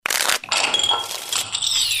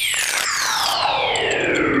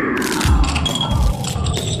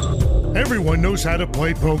Everyone knows how to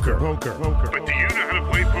play poker. But do you know how to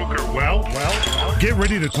play poker well? Get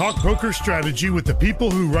ready to talk poker strategy with the people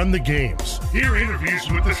who run the games. Hear interviews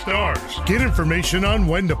with the stars. Get information on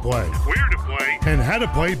when to play, where to play, and how to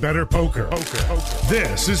play better poker.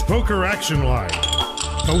 This is Poker Action Line,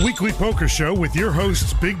 a weekly poker show with your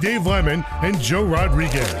hosts Big Dave Lemon and Joe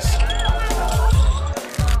Rodriguez.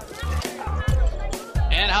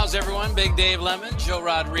 And how's everyone? Big Dave Lemon, Joe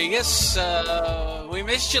Rodriguez. We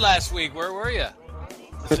missed you last week. Where were you?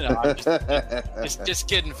 No, just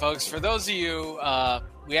kidding, folks. For those of you,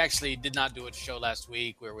 we actually did not do a show last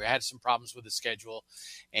week where we had some problems with the schedule,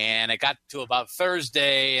 and it got to about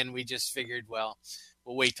Thursday, and we just figured, well,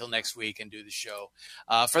 we'll wait till next week and do the show.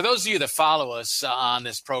 For those of you that follow us on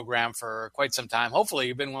this program for quite some time, hopefully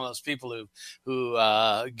you've been one of those people who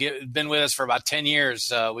been with us for about 10 years.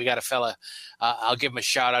 We got a fella, I'll give him a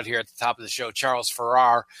shout out here at the top of the show, Charles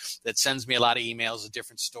Farrar, that sends me a lot of emails of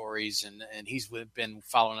different stories, and he's been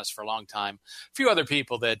following us for a long time. A few other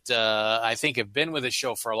people that I think have been with the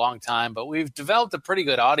show for a long time, but we've developed a pretty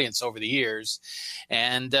good audience over the years.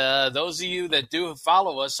 And those of you that do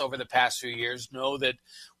follow us over the past few years know that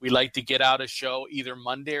we like to get out a show either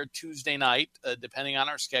Monday or Tuesday night, depending on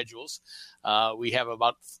our schedules. We have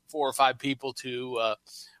about 4 or 5 people to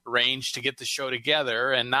arrange to get the show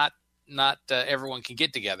together, and not everyone can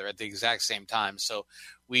get together at the exact same time. So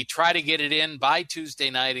we try to get it in by Tuesday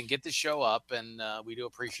night and get the show up, and we do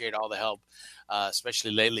appreciate all the help,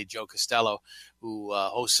 especially lately Joe Costello, who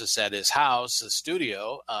hosts us at his house, the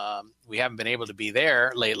studio. We haven't been able to be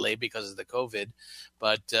there lately because of the COVID,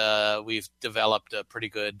 but we've developed a pretty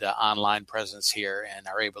good online presence here and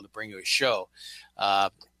are able to bring you a show.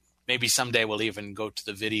 Maybe someday we'll even go to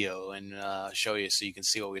the video and show you so you can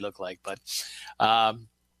see what we look like. But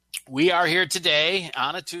we are here today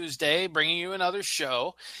on a Tuesday bringing you another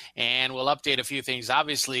show, and we'll update a few things.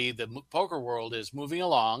 Obviously, the poker world is moving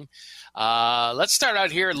along. Let's start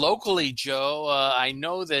out here locally, Joe. I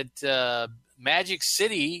know that Magic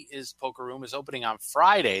City Poker Room is opening on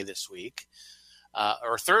Friday this week.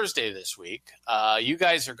 Or Thursday this week. You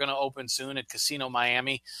guys are going to open soon at Casino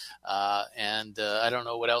Miami, and I don't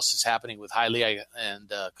know what else is happening with Hialeah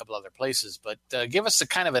and a couple other places, but give us a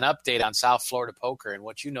kind of an update on South Florida poker and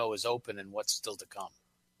what you know is open and what's still to come.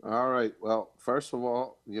 All right. Well, first of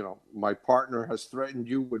all, my partner has threatened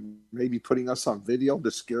you with maybe putting us on video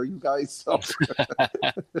to scare you guys. So,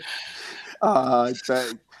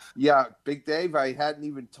 yeah, Big Dave, I hadn't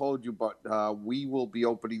even told you, but we will be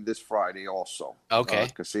opening this Friday also. Okay.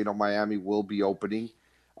 Casino Miami will be opening.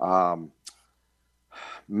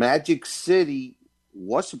 Magic City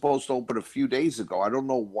was supposed to open a few days ago. I don't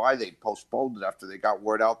know why they postponed it after they got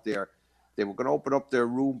word out there. They were going to open up their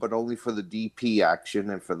room, but only for the DP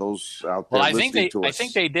action and for those out there listening to us. I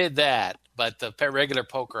think they did that, but the regular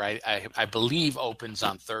poker, I believe, opens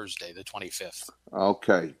on Thursday, the 25th.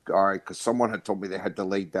 Okay. All right, because someone had told me they had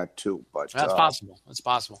delayed that too. But that's possible. It's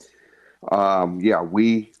possible. Yeah,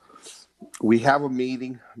 we have a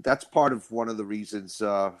meeting. That's part of one of the reasons,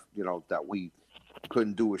 that we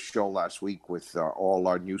couldn't do a show last week with all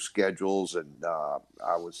our new schedules, and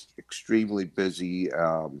I was extremely busy.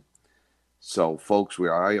 So, folks,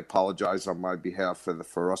 I apologize on my behalf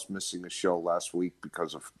for us missing a show last week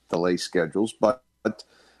because of delay schedules. But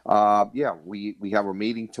yeah, we have a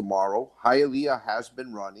meeting tomorrow. Hialeah has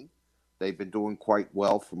been running. They've been doing quite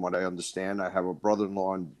well from what I understand. I have a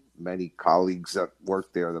brother-in-law and many colleagues that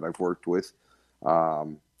work there that I've worked with.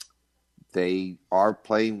 They are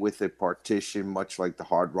playing with a partition, much like the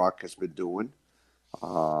Hard Rock has been doing.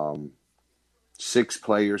 6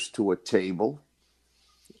 players to a table.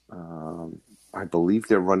 I believe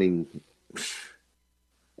they're running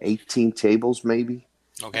 18 tables, maybe.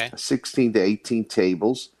 Okay. 16 to 18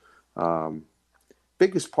 tables.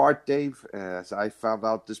 Biggest part, Dave, as I found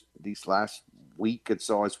out these last week and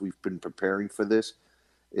so as we've been preparing for this,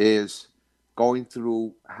 is going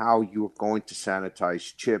through how you're going to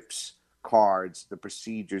sanitize chips, cards, the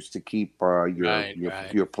procedures to keep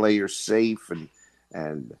your players safe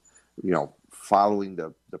and following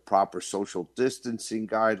the proper social distancing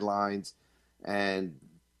guidelines. And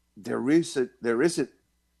there isn't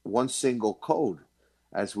one single code.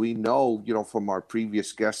 As we know, from our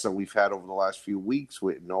previous guests that we've had over the last few weeks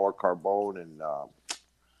with Noah Carbone and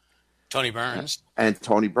Tony Burns. And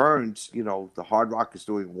Tony Burns, the Hard Rock is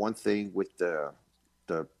doing one thing with the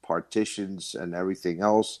partitions and everything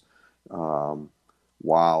else,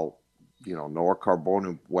 while, Noah Carbone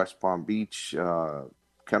and West Palm Beach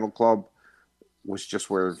Kennel Club was just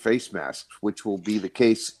wearing face masks, which will be the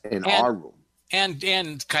case in our room.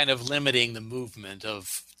 and kind of limiting the movement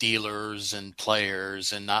of dealers and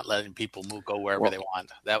players and not letting people go wherever they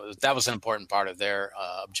want. That was an important part of their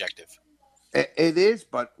objective. It is,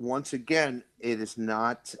 but once again, it is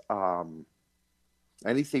not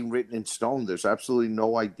anything written in stone. There's absolutely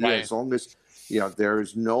no idea. Right. As long as there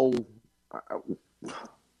is no.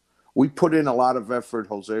 We put in a lot of effort.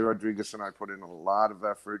 Jose Rodriguez and I put in a lot of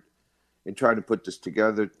effort in trying to put this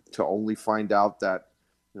together. To only find out that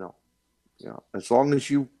as long as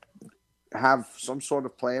you have some sort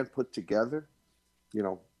of plan put together,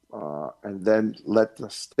 and then let the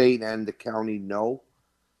state and the county know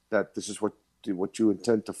that this is what you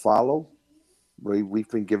intend to follow. We've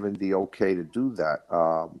been given the okay to do that.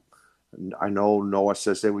 I know Noah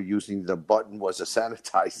says they were using the button was a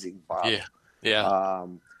sanitizing bottle. Yeah.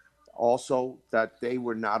 Also, that they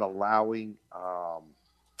were not allowing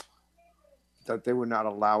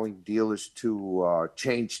dealers to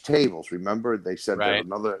change tables. Remember, they said there were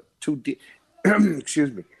another two.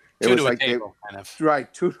 Excuse me. It two was to like a table, kind of.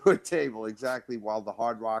 Right, two to a table, exactly. While the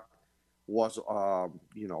Hard Rock was,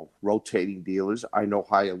 rotating dealers. I know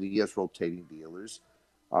Hialeah's rotating dealers.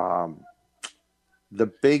 The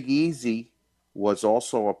Big Easy was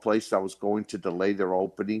also a place that was going to delay their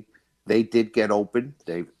opening. They did get open.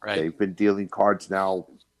 They've been dealing cards now.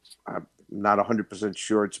 I'm not 100%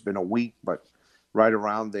 sure. It's been a week, but right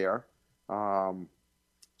around there.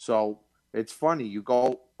 So it's funny. You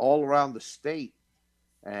go all around the state,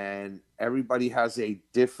 and everybody has a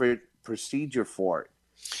different procedure for it.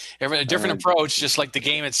 A different approach, just like the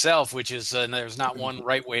game itself, which is there's not one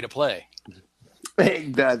right way to play.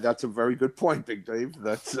 That's a very good point, Big Dave.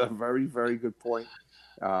 That's a very, very good point,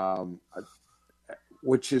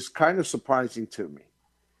 which is kind of surprising to me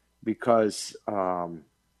because,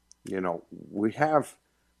 we have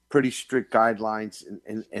pretty strict guidelines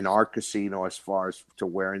in our casino as far as to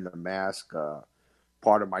wearing the mask.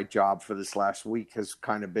 Part of my job for this last week has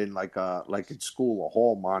kind of been like in school, a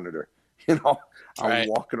hall monitor. I'm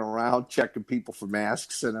walking around checking people for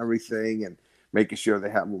masks and everything and making sure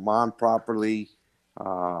they have them on properly.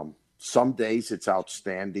 Some days it's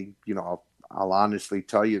outstanding. I'll honestly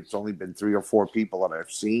tell you, it's only been 3 or 4 people that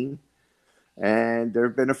I've seen. And there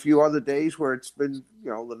have been a few other days where it's been,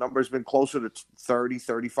 the number's been closer to 30,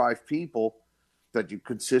 35 people that you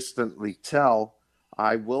consistently tell.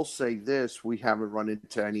 I will say this, we haven't run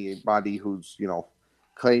into anybody who's,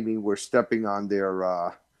 claiming we're stepping on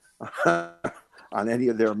their on any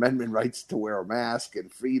of their amendment rights to wear a mask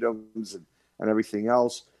and freedoms and everything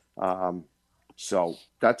else. So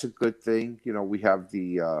that's a good thing. We have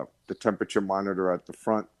the temperature monitor at the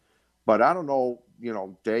front. But I don't know,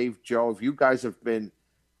 Dave, Joe, if you guys have been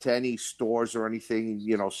to any stores or anything,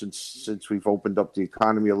 since we've opened up the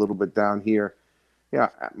economy a little bit down here. Yeah,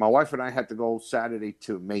 my wife and I had to go Saturday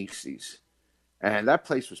to Macy's. And that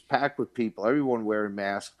place was packed with people, everyone wearing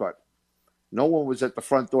masks, but no one was at the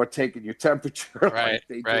front door taking your temperature like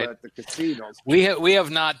they do at the casinos. We have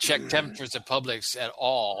not checked temperatures at Publix at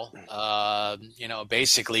all.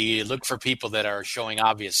 Basically look for people that are showing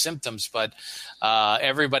obvious symptoms, but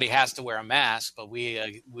everybody has to wear a mask. But we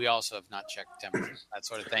also have not checked temperatures, that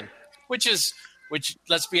sort of thing, which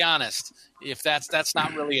let's be honest, if that's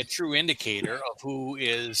not really a true indicator of who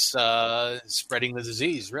is spreading the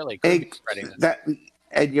disease, really could be spreading the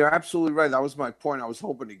And you're absolutely right. That was my point I was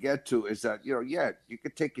hoping to get to is that, you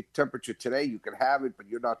could take your temperature today. You could have it, but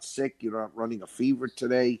you're not sick. You're not running a fever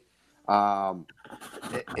today.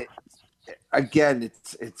 Again,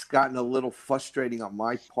 it's gotten a little frustrating on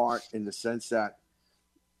my part in the sense that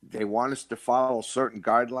they want us to follow certain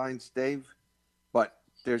guidelines, Dave, but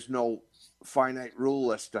there's no finite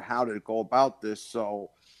rule as to how to go about this. So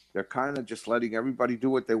they're kind of just letting everybody do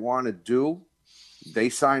what they want to do. They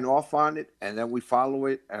sign off on it, and then we follow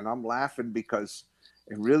it. And I'm laughing because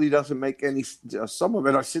it really doesn't make any. Some of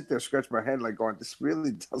it, I sit there, scratch my head, like going, "This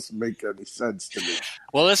really doesn't make any sense to me."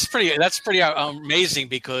 Well, that's pretty amazing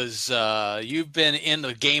because you've been in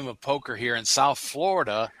the game of poker here in South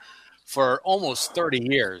Florida for almost 30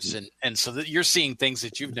 years, and so you're seeing things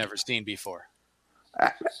that you've never seen before.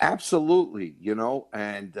 Absolutely,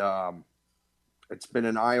 and it's been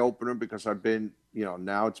an eye opener because I've been.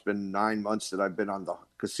 Now it's been 9 months that I've been on the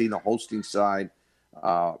casino hosting side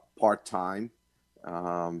part-time.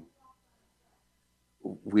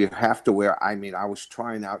 We have to wear, I was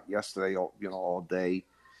trying out yesterday, all day,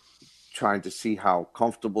 trying to see how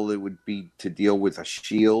comfortable it would be to deal with a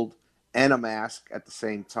shield and a mask at the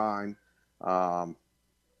same time.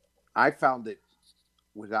 I found it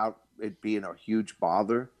without it being a huge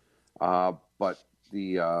bother. But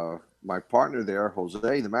my partner there,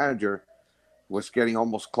 Jose, the manager, was getting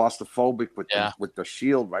almost claustrophobic with the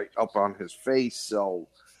shield right up on his face. So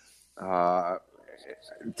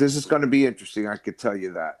this is going to be interesting. I could tell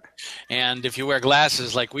you that. And if you wear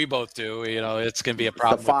glasses like we both do, it's going to be a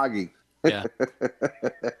problem. The fogging. Yeah.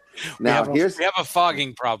 Now we have a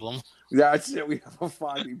fogging problem. That's it. We have a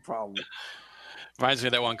fogging problem. Reminds me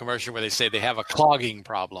of that one commercial where they say they have a clogging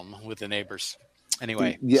problem with the neighbors.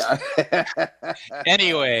 Anyway. Yeah.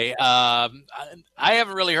 Anyway, I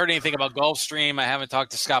haven't really heard anything about Gulfstream. I haven't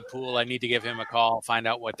talked to Scott Poole. I need to give him a call, find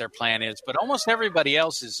out what their plan is. But almost everybody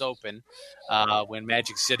else is open. When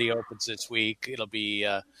Magic City opens this week, it'll be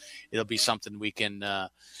something we can,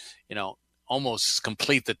 almost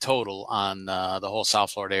complete the total on the whole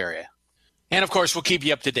South Florida area. And, of course, we'll keep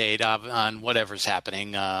you up to date on whatever's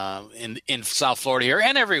happening in South Florida here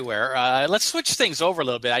and everywhere. Let's switch things over a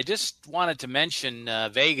little bit. I just wanted to mention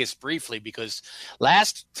Vegas briefly because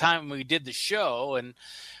last time we did the show and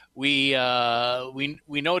we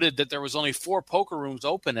noted that there was only 4 poker rooms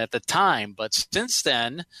open at the time. But since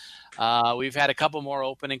then, we've had a couple more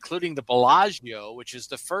open, including the Bellagio, which is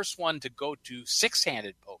the first one to go to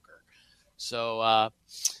 6-handed poker. So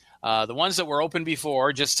the ones that were open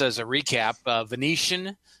before, just as a recap,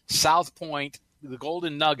 Venetian, South Point, the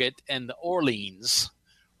Golden Nugget, and the Orleans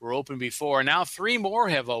were open before. Now 3 more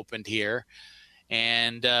have opened here,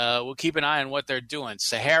 and we'll keep an eye on what they're doing.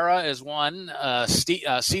 Sahara is one.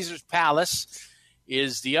 Caesar's Palace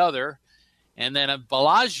is the other. And then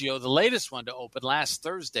Bellagio, the latest one to open last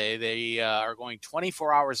Thursday, they are going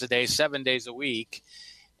 24 hours a day, 7 days a week.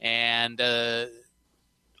 And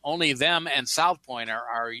only them and South Point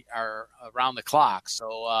are around the clock.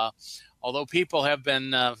 So although people have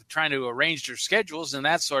been trying to arrange their schedules and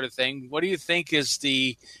that sort of thing, what do you think is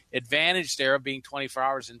the advantage there of being 24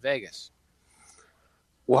 hours in Vegas?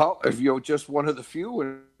 Well, if you're just one of the few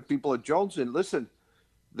and people are jonesing, listen,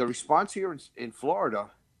 the response here in Florida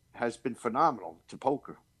has been phenomenal to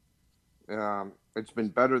poker. It's been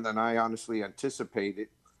better than I honestly anticipated.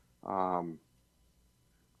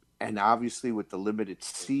 And obviously with the limited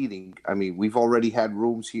seating, I mean, we've already had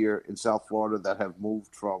rooms here in South Florida that have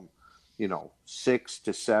moved from, 6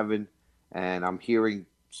 to 7. And I'm hearing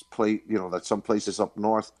that some places up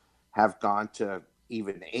north have gone to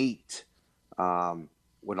even 8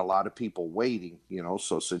 with a lot of people waiting,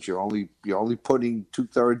 So since you're only putting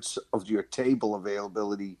 2/3 of your table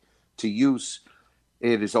availability to use,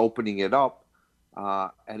 it is opening it up.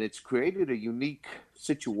 And it's created a unique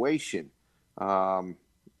situation.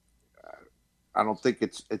 I don't think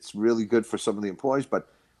it's really good for some of the employees, but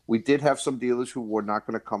we did have some dealers who were not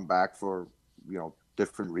going to come back for,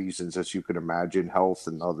 different reasons, as you can imagine, health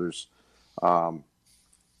and others.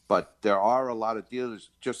 But there are a lot of dealers,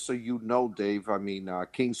 just so you know, Dave, I mean,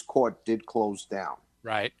 King's Court did close down.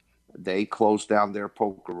 Right. They closed down their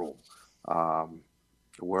poker room.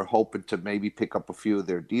 We're hoping to maybe pick up a few of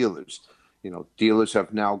their dealers. Dealers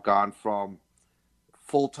have now gone from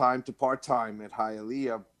full-time to part-time at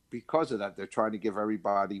Hialeah. Because of that, they're trying to give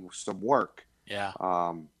everybody some work. Yeah.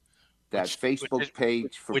 Facebook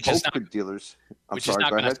page for poker dealers. I'm sorry,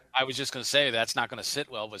 go ahead. I was just going to say that's not going to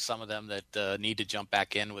sit well with some of them that need to jump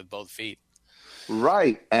back in with both feet.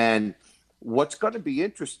 Right. And what's going to be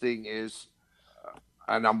interesting is,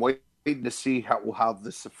 and I'm waiting to see how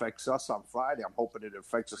this affects us on Friday. I'm hoping it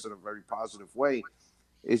affects us in a very positive way,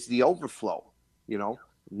 is the overflow.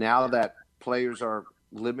 Now that players are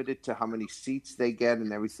limited to how many seats they get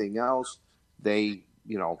and everything else, they,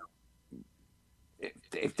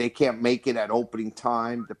 if they can't make it at opening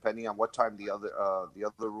time, depending on what time the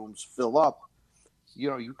other rooms fill up,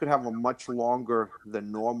 you could have a much longer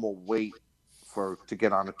than normal wait to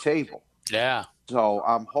get on a table. Yeah. So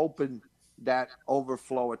I'm hoping that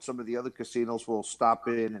overflow at some of the other casinos will stop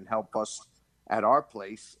in and help us at our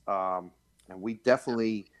place. And we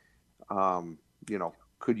definitely,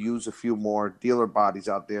 could use a few more dealer bodies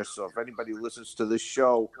out there. So if anybody who listens to this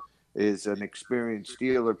show is an experienced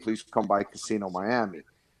dealer, please come by Casino Miami.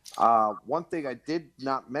 One thing I did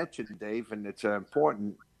not mention, Dave, and it's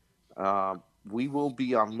important, we will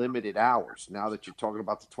be on limited hours now that you're talking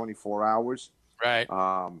about the 24 hours. Right.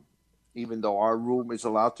 Even though our room is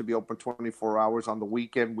allowed to be open 24 hours on the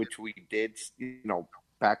weekend, which we did,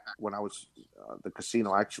 back when I was the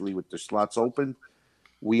casino actually with the slots open,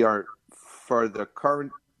 we are, for the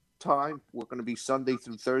current time, we're going to be Sunday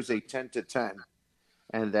through Thursday, 10 to 10.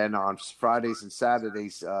 And then on Fridays and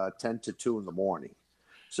Saturdays, 10 to 2 in the morning.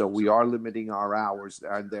 So we are limiting our hours.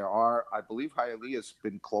 And there are, I believe Hialeah has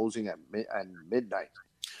been closing at midnight.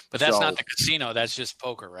 But that's not the casino. That's just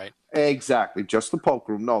poker, right? Exactly. Just the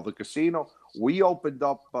poker room. No, the casino, we opened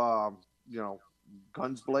up,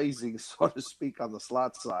 guns blazing, so to speak, on the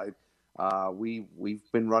slot side.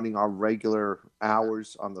 We've been running our regular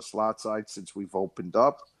hours on the slot side since we've opened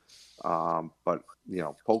up. But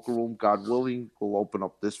Poker Room, God willing, will open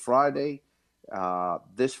up this Friday.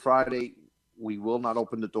 This Friday, we will not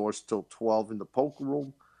open the doors till 12 in the Poker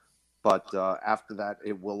Room. But after that,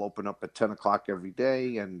 it will open up at 10 o'clock every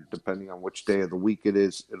day. And depending on which day of the week it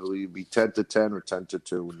is, it'll either be 10 to 10 or 10 to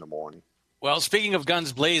 2 in the morning. Well, speaking of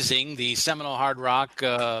guns blazing, the Seminole Hard Rock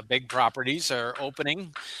big properties are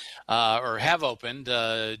opening or have opened.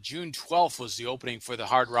 June 12th was the opening for the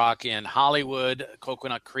Hard Rock in Hollywood.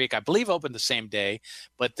 Coconut Creek, I believe, opened the same day.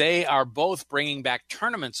 But they are both bringing back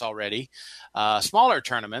tournaments already, smaller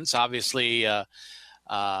tournaments. Obviously,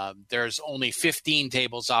 there's only 15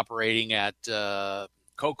 tables operating at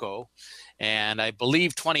Coco, and I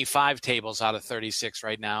believe 25 tables out of 36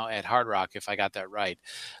 right now at Hard Rock, if I got that right,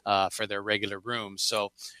 for their regular rooms.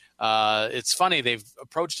 So it's funny, they've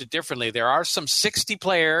approached it differently. There are some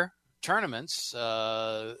 60-player tournaments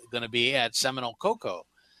going to be at Seminole Coco,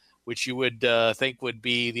 which you would think would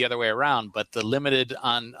be the other way around, but the limited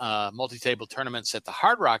on multi-table tournaments at the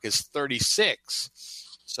Hard Rock is 36.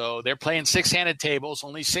 So they're playing 6-handed tables,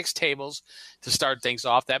 only 6 tables to start things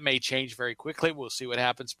off. That may change very quickly. We'll see what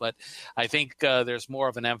happens. But I think there's more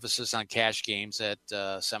of an emphasis on cash games at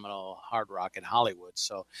Seminole Hard Rock in Hollywood.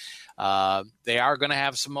 So they are going to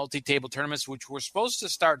have some multi-table tournaments, which were supposed to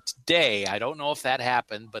start today. I don't know if that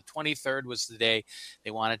happened, but 23rd was the day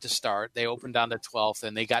they wanted to start. They opened on the 12th,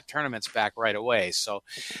 and they got tournaments back right away. So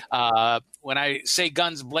when I say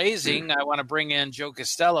guns blazing, I want to bring in Joe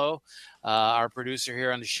Costello, our producer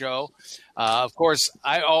here on the show. Of course,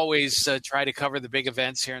 I always try to cover the big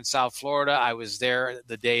events here in South Florida. I was there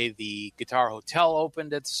the day the Guitar Hotel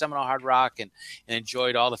opened at the Seminole Hard Rock and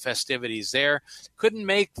enjoyed all the festivities there. Couldn't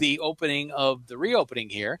make the opening of the reopening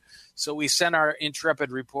here, so we sent our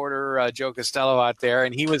intrepid reporter, Joe Costello, out there,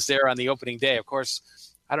 and he was there on the opening day. Of course,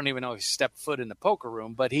 I don't even know if he stepped foot in the Poker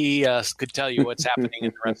Room, but he could tell you what's happening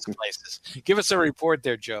in the rest of the places. Give us a report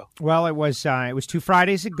there, Joe. Well, it was 2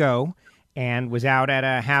 Fridays ago, and was out at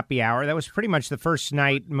a happy hour. That was pretty much the first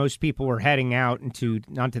night most people were heading out onto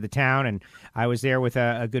the town, and I was there with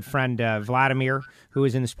a good friend, Vladimir, who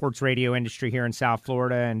is in the sports radio industry here in South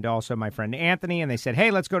Florida, and also my friend Anthony, and they said, hey,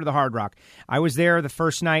 let's go to the Hard Rock. I was there the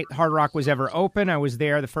first night Hard Rock was ever open. I was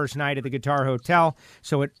there the first night at the Guitar Hotel,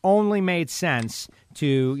 so it only made sense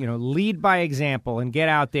to lead by example and get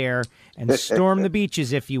out there and storm the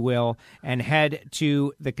beaches, if you will, and head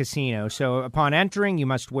to the casino. So upon entering, you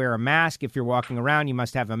must wear a mask. If you're walking around, you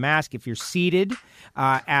must have a mask. If you're seated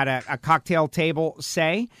at a cocktail table,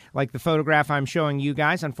 say, like the photograph I'm showing you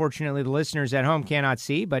guys, unfortunately the listeners at home cannot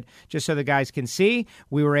see, but just so the guys can see,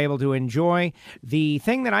 we were able to enjoy. The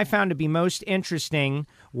thing that I found to be most interesting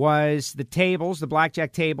was the tables, the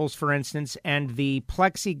blackjack tables, for instance, and the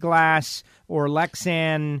plexiglass or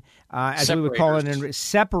Lexan, as we would call it,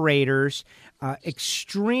 separators,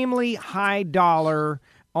 extremely high dollar,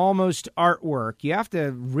 almost artwork. You have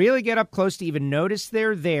to really get up close to even notice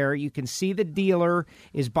they're there. You can see the dealer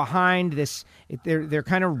is behind this. They're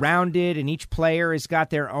kind of rounded, and each player has got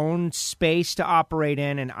their own space to operate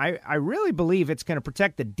in. And I really believe it's going to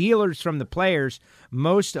protect the dealers from the players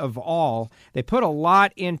most of all. They put a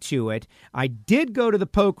lot into it. I did go to the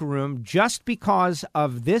Poker Room just because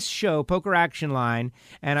of this show, Poker Action Line,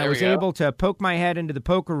 and I was able to poke my head into the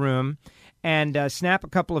Poker Room and snap a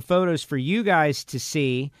couple of photos for you guys to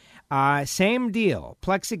see. Same deal.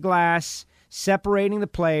 Plexiglass separating the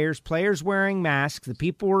players wearing masks. The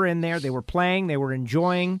people were in there. They were playing. They were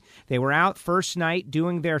enjoying. They were out first night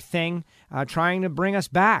doing their thing, trying to bring us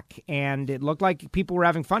back. And it looked like people were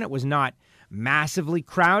having fun. It was not massively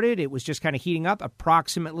crowded. It was just kind of heating up,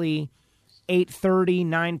 approximately 8:30,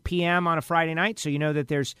 9 p.m. on a Friday night, so you know that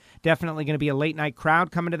there's definitely going to be a late-night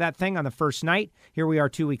crowd coming to that thing on the first night. Here we are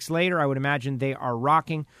 2 weeks later. I would imagine they are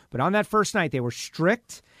rocking. But on that first night, they were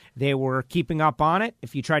strict. They were keeping up on it.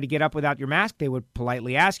 If you tried to get up without your mask, they would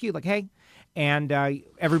politely ask you, like, hey. And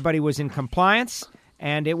everybody was in compliance,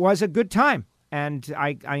 and it was a good time. And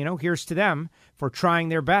I here's to them for trying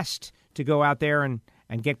their best to go out there and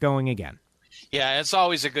get going again. Yeah, it's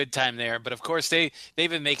always a good time there. But, of course, they've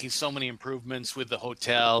been making so many improvements with the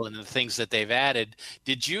hotel and the things that they've added.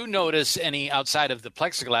 Did you notice any, outside of the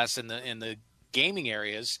plexiglass in the gaming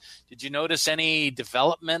areas, did you notice any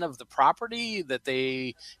development of the property that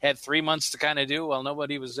they had 3 months to kind of do while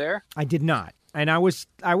nobody was there? I did not. And I was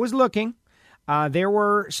looking. There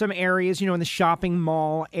were some areas, in the shopping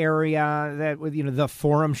mall area that with, the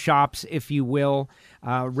forum shops, if you will,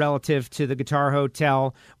 relative to the Guitar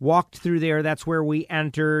Hotel. Walked through there. That's where we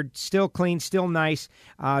entered. Still clean, still nice.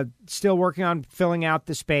 Still working on filling out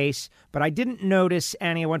the space. But I didn't notice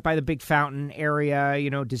any. I went by the big fountain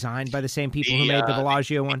area, designed by the same people who made the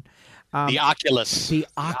Bellagio one. The Oculus. The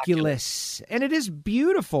Oculus. And it is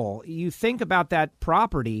beautiful. You think about that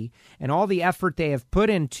property and all the effort they have put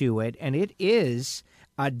into it, and it is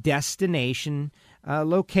a destination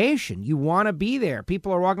location. You want to be there.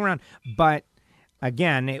 People are walking around. But,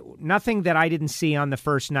 again, nothing that I didn't see on the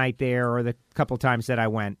first night there or the couple times that I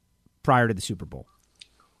went prior to the Super Bowl.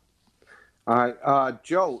 All right.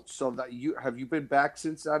 Joe, so have you been back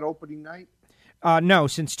since that opening night? No,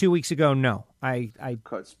 since 2 weeks ago, no. I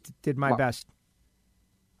did my best.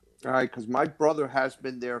 All right, because my brother has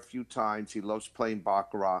been there a few times. He loves playing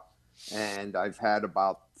Baccarat, and I've had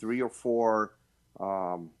about 3 or 4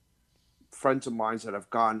 friends of mine that have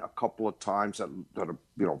gone a couple of times that are,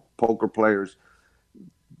 poker players.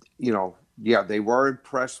 They were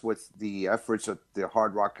impressed with the efforts that the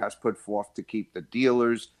Hard Rock has put forth to keep the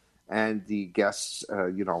dealers and the guests,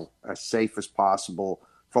 as safe as possible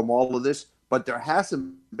from all of this. But there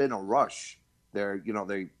hasn't been a rush. I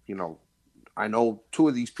know 2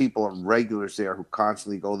 of these people are regulars there who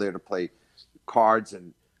constantly go there to play cards,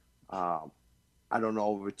 and I don't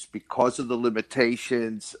know if it's because of the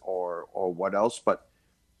limitations or what else, but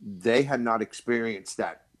they had not experienced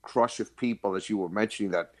that crush of people, as you were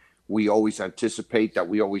mentioning, that we always anticipate, that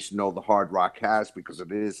we always know the Hard Rock has, because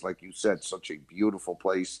it is, like you said, such a beautiful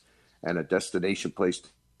place and a destination place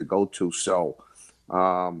to go to. So,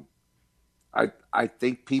 I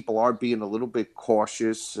think people are being a little bit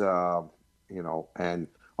cautious, and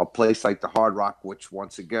a place like the Hard Rock, which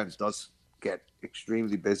once again does get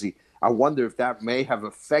extremely busy. I wonder if that may have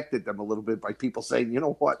affected them a little bit by people saying, you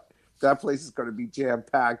know what, that place is going to be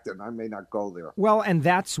jam-packed and I may not go there. Well, and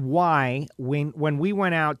that's why when we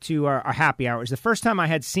went out to our happy hour, it was the first time I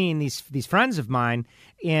had seen these friends of mine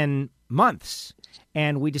in months.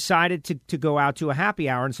 And we decided to go out to a happy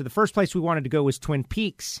hour. And so the first place we wanted to go was Twin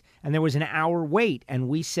Peaks. And there was an hour wait. And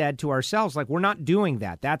we said to ourselves, we're not doing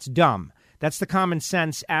that. That's dumb. That's the common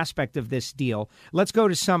sense aspect of this deal. Let's go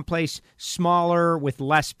to someplace smaller with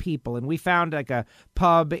less people. And we found a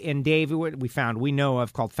pub in Davie we know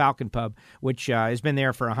of called Falcon Pub, which has been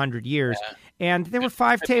there for 100 years. Yeah. And there were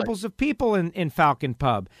 5 tables of people in Falcon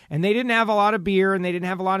Pub. And they didn't have a lot of beer and they didn't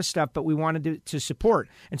have a lot of stuff, but we wanted to support.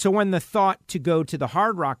 And so when the thought to go to the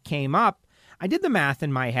Hard Rock came up, I did the math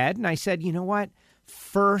in my head and I said, you know what?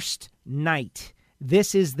 First night.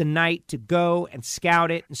 This is the night to go and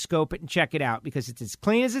scout it and scope it and check it out, because it's as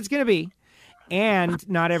clean as it's going to be, and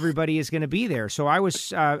not everybody is going to be there. So I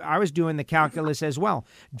was doing the calculus as well,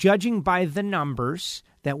 judging by the numbers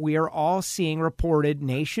that we are all seeing reported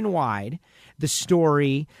nationwide, the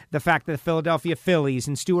story, the fact that the Philadelphia Phillies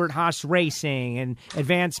and Stewart Haas Racing and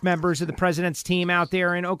advanced members of the President's team out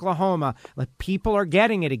there in Oklahoma, people are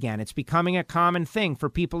getting it again. It's becoming a common thing for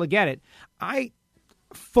people to get it. I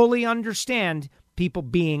fully understand people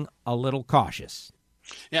being a little cautious.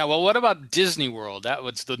 Yeah, well, what about Disney World? That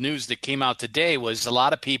was the news that came out today, was a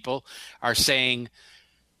lot of people are saying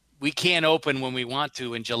we can't open when we want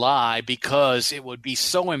to in July because it would be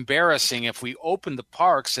so embarrassing if we opened the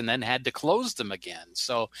parks and then had to close them again.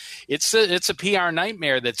 So it's a PR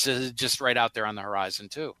nightmare that's just right out there on the horizon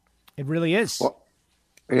too. It really is. Well,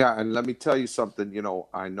 yeah, and let me tell you something.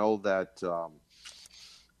 I know that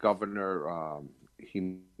Governor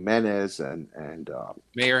Jimenez and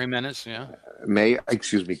Mayor Jimenez, yeah.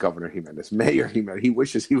 Governor Jimenez. Mayor Jimenez. He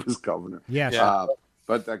wishes he was governor. Yes.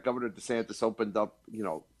 But Governor DeSantis opened up,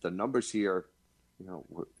 the numbers here.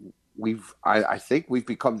 I think we've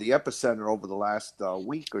become the epicenter over the last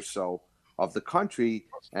week or so of the country.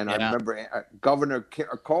 And I remember Governor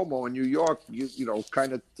Cuomo in New York,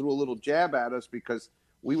 kind of threw a little jab at us because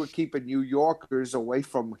we were keeping New Yorkers away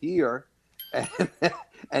from here.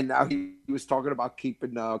 And now he was talking about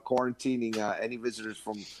keeping quarantining any visitors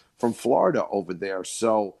from Florida over there.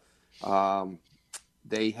 So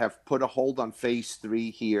they have put a hold on phase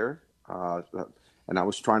 3 here. And I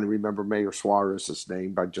was trying to remember Mayor Suarez's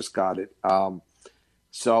name, but I just got it.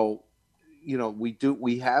 So,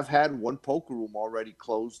 we have had one poker room already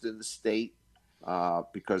closed in the state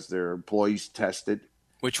because their employees tested.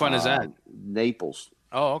 Which one is that? Naples.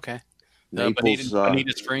 Oh, okay. Naples,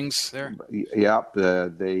 Bonita Springs there? Yeah,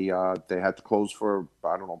 they had to close for,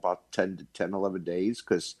 I don't know, about 11 days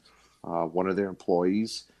because one of their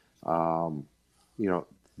employees, what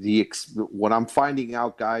I'm finding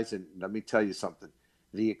out, guys, and let me tell you something,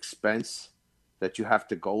 the expense that you have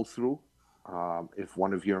to go through If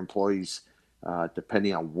one of your employees,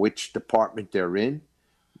 depending on which department they're in,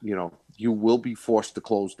 you will be forced to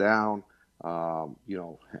close down.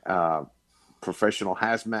 Professional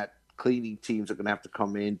hazmat cleaning teams are going to have to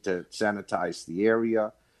come in to sanitize the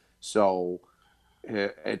area. So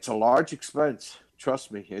it's a large expense.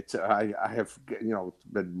 Trust me. I have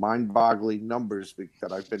been mind-boggling numbers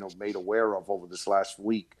that I've been made aware of over this last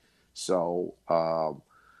week. So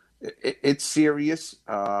it's serious,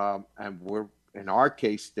 and we're in our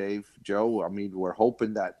case, Dave, Joe. I mean, we're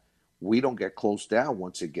hoping that we don't get closed down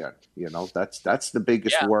once again. That's the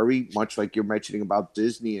biggest worry. Much like you're mentioning about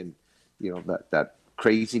Disney and that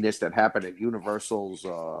craziness that happened at Universal's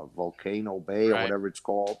Volcano Bay or whatever it's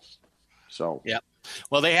called. So yeah,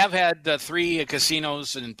 well, they have had 3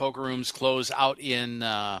 casinos and poker rooms close out in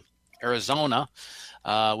Arizona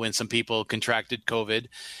when some people contracted COVID.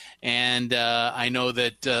 And I know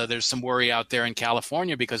that there's some worry out there in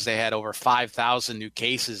California because they had over 5,000 new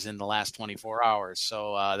cases in the last 24 hours.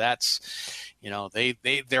 So that's,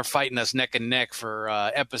 they're fighting us neck and neck for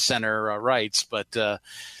epicenter rights. But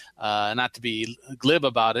not to be glib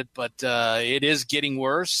about it, but it is getting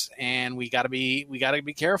worse, and we got to be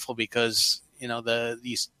careful because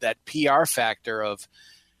that PR factor of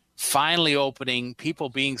finally opening, people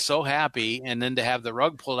being so happy, and then to have the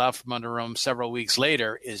rug pulled out from under them several weeks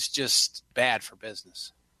later is just bad for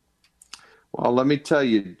business. Well, let me tell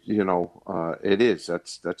you, it is.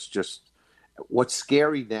 That's just what's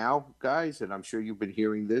scary now, guys, and I'm sure you've been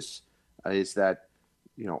hearing this, is that,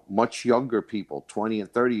 much younger people, 20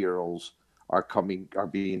 and 30-year-olds, are coming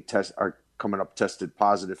up tested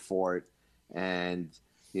positive for it. And,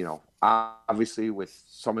 obviously with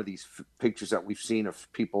some of these pictures that we've seen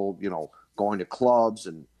of people, going to clubs,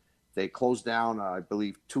 and they closed down, I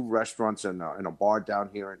believe, 2 restaurants and a bar down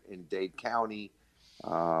here in Dade County.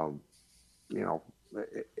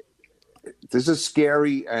 This is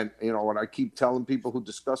scary. And, what I keep telling people who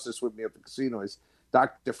discuss this with me at the casino is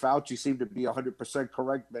Dr. Fauci seemed to be 100%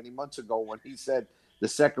 correct many months ago when he said the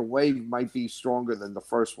second wave might be stronger than the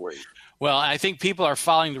first wave. Well, I think people are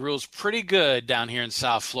following the rules pretty good down here in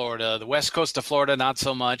South Florida. The west coast of Florida, not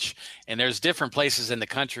so much. And there's different places in the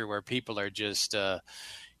country where people are just,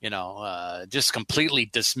 just completely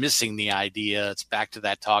dismissing the idea. It's back to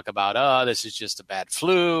that talk about, this is just a bad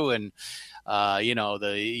flu. And,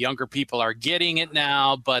 the younger people are getting it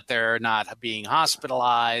now, but they're not being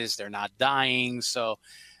hospitalized. They're not dying. So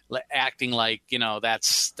acting like,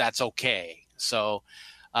 that's okay. So,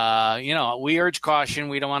 we urge caution.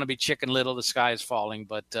 We don't want to be Chicken Little. The sky is falling,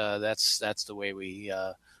 but that's the way we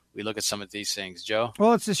look at some of these things. Joe?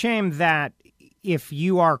 Well, it's a shame that if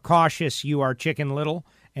you are cautious, you are Chicken Little.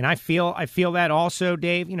 And I feel that also,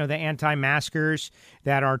 Dave, the anti-maskers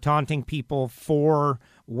that are taunting people for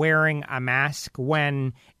wearing a mask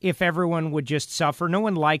when if everyone would just suffer, no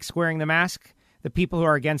one likes wearing the mask. The people who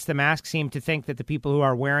are against the mask seem to think that the people who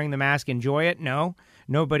are wearing the mask enjoy it. No,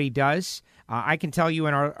 nobody does. I can tell you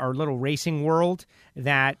in our little racing world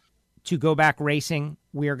that to go back racing,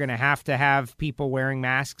 we are going to have people wearing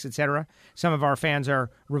masks, etc. Some of our fans are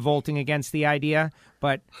revolting against the idea,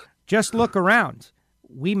 but just look around.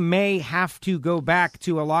 We may have to go back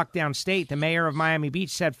to a lockdown state. The mayor of Miami Beach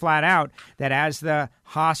said flat out that as the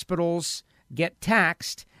hospitals get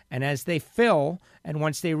taxed and as they fill and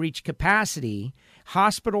once they reach capacity,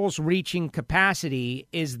 hospitals reaching capacity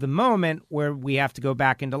is the moment where we have to go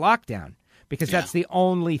back into lockdown because that's the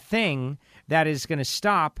only thing that is going to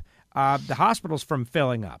stop the hospitals from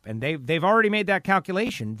filling up. And they've already made that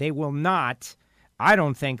calculation. They will not, I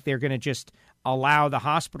don't think they're going to just allow the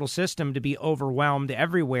hospital system to be overwhelmed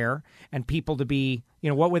everywhere and people to be,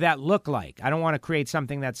 what would that look like? I don't want to create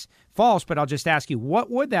something that's false, but I'll just ask you,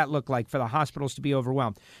 what would that look like for the hospitals to be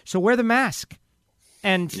overwhelmed? So wear the mask.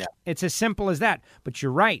 And it's as simple as that. But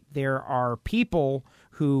you're right. There are people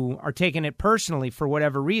who are taking it personally for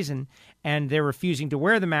whatever reason, and they're refusing to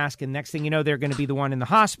wear the mask. And next thing you know, they're going to be the one in the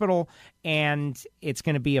hospital, and it's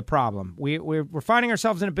going to be a problem. We're finding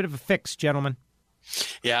ourselves in a bit of a fix, gentlemen.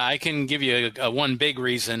 Yeah, I can give you one big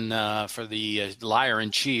reason for the liar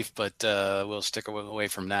in chief, but we'll stick away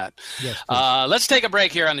from that. Yes, let's take a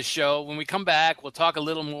break here on the show. When we come back, we'll talk a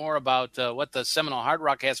little more about what the Seminole Hard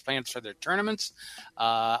Rock has planned for their tournaments.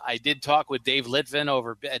 I did talk with Dave Litvin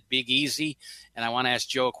over at Big Easy, and I want to ask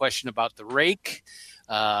Joe a question about the rake,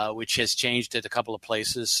 which has changed at a couple of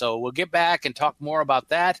places. So we'll get back and talk more about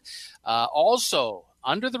that. Also,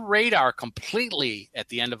 under the radar completely at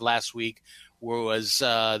the end of last week was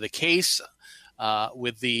the case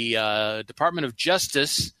with the Department of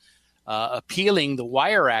Justice appealing the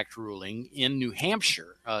Wire Act ruling in New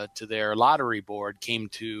Hampshire to their lottery board, came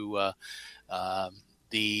to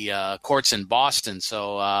the courts in Boston.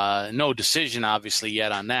 So no decision, obviously,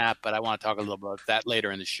 yet on that, but I want to talk a little about that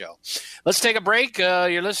later in the show. Let's take a break.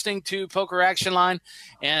 You're listening to Poker Action Line.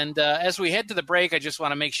 And as we head to the break, I just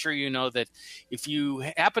want to make sure you know that if you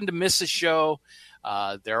happen to miss a show,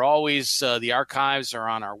 they're always the archives are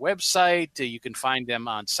on our website. You can find them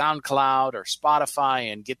on SoundCloud or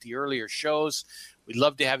Spotify and get the earlier shows. We'd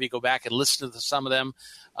love to have you go back and listen to some of them.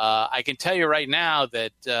 I can tell you right now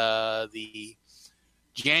that the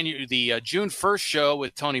June 1st show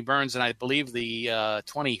with Tony Burns, and I believe the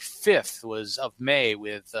 25th was of May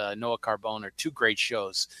with Noah Carbone, are two great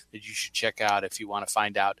shows that you should check out if you want to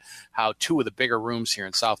find out how two of the bigger rooms here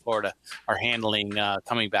in South Florida are handling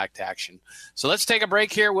coming back to action. So let's take a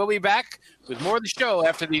break here. We'll be back with more of the show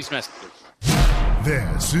after these messages.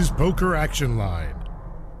 This is Poker Action Line.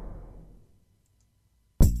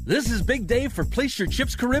 This is Big Dave for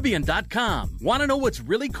PlaceYourChipsCaribbean.com. Want to know what's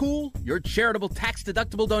really cool? Your charitable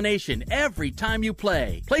tax-deductible donation every time you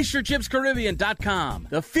play. PlaceYourChipsCaribbean.com,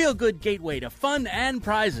 the feel-good gateway to fun and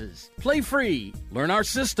prizes. Play free. Learn our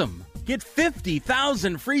system. Get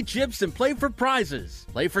 50,000 free chips and play for prizes.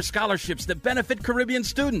 Play for scholarships that benefit Caribbean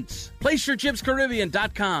students.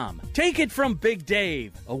 PlaceYourChipsCaribbean.com. Take it from Big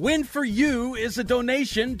Dave. A win for you is a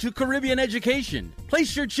donation to Caribbean education.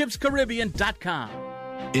 PlaceYourChipsCaribbean.com.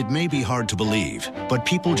 It may be hard to believe, but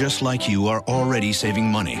people just like you are already saving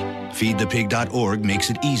money. FeedThePig.org makes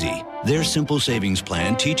it easy. Their simple savings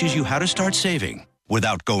plan teaches you how to start saving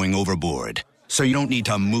without going overboard. So you don't need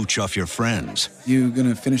to mooch off your friends. You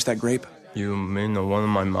gonna finish that grape? You mean the one in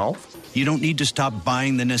my mouth? You don't need to stop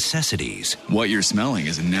buying the necessities. What you're smelling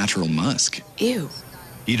is a natural musk. Ew.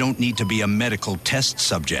 You don't need to be a medical test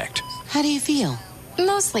subject. How do you feel?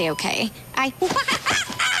 Mostly okay.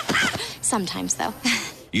 Sometimes, though.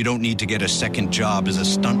 You don't need to get a second job as a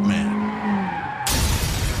stuntman.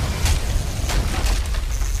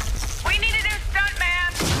 We need a new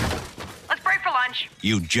stuntman. Let's break for lunch.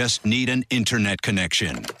 You just need an internet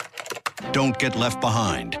connection. Don't get left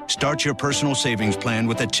behind. Start your personal savings plan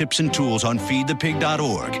with the tips and tools on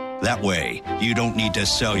feedthepig.org. That way, you don't need to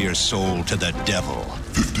sell your soul to the devil.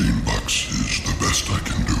 $15 is the best I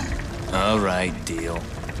can do. All right, deal.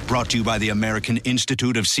 Brought to you by the American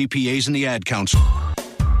Institute of CPAs and the Ad Council.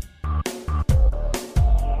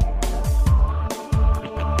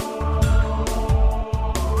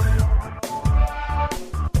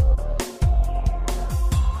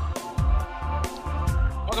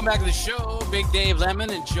 Welcome back to the show. Big Dave Lemon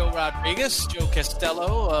and Joe Rodriguez. Joe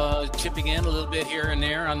Costello chipping in a little bit here and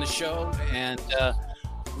there on the show. And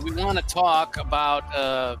we want to talk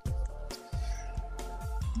about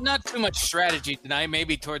not too much strategy tonight,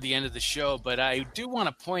 maybe toward the end of the show, but I do want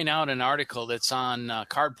to point out an article that's on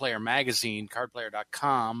Card Player Magazine,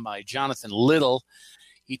 cardplayer.com, by Jonathan Little.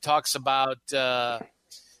 He talks about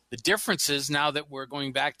the differences now that we're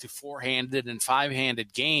going back to four-handed and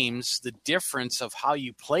five-handed games, the difference of how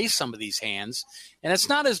you play some of these hands. And it's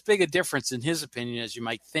not as big a difference, in his opinion, as you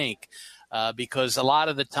might think, because a lot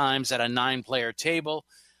of the times at a nine-player table,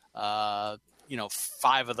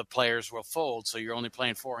 five of the players will fold, so you're only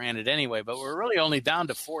playing four-handed anyway. But we're really only down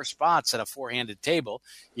to four spots at a four-handed table.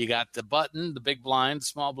 You got the button, the big blind, the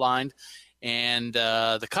small blind, and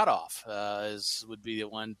the cutoff would be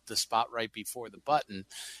the spot right before the button.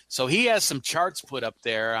 So he has some charts put up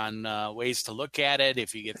there on ways to look at it.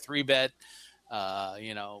 If you get three bet,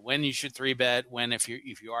 when you should three bet, if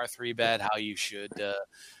you are three bet, how you should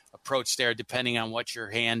approach there, depending on what your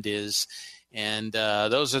hand is. And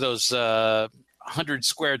those are those 100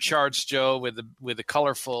 square charts, Joe, with the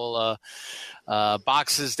colorful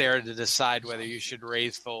boxes there to decide whether you should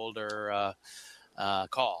raise, fold, or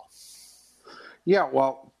call. Yeah,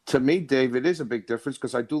 well, to me, Dave, it is a big difference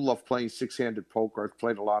because I do love playing six-handed poker. I've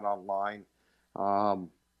played a lot online.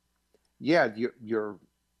 Your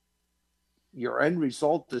end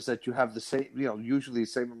result is that you have the same, usually the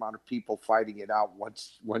same amount of people fighting it out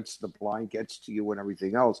once the blind gets to you and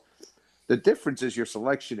everything else. The difference is your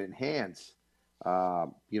selection in hands,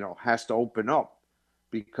 has to open up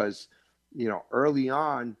because, early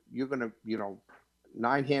on, you're going to,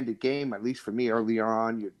 nine-handed game, at least for me, earlier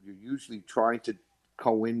on, you're usually trying to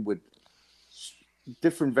go in with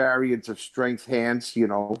different variants of strength hands,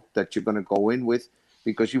 that you're going to go in with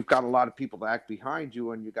because you've got a lot of people to act behind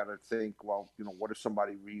you and you got to think, well, what if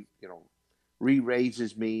somebody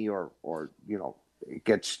re-raises me or it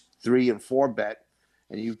gets 3 and 4 bet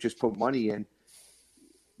and you've just put money in.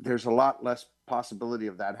 There's a lot less possibility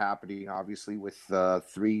of that happening, obviously, with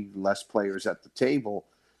 3 less players at the table.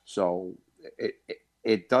 So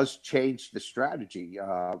it does change the strategy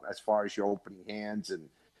as far as your opening hands and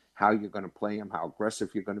how you're going to play them, how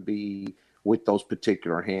aggressive you're going to be with those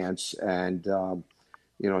particular hands. And,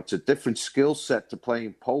 it's a different skill set to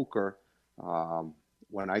playing poker.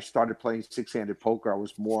 When I started playing six-handed poker, I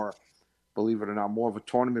was more, believe it or not, more of a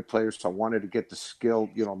tournament player. So I wanted to get the skill,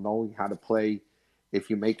 knowing how to play if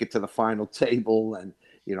you make it to the final table and,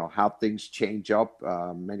 how things change up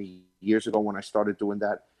many years ago when I started doing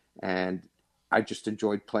that. And I just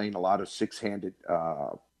enjoyed playing a lot of six-handed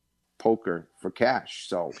poker for cash.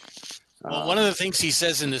 So, well, one of the things he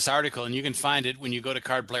says in this article, and you can find it when you go to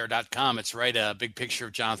cardplayer.com, it's right a big picture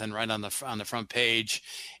of Jonathan right on the front page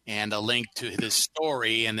and a link to this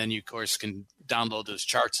story. And then you, of course, can download those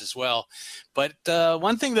charts as well. But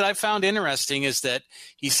one thing that I found interesting is that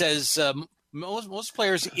he says most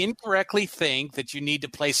players incorrectly think that you need to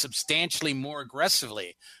play substantially more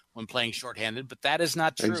aggressively when playing shorthanded, but that is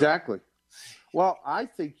not true. Exactly. Well, I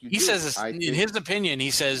think he says, in his opinion, he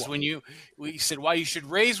says why you should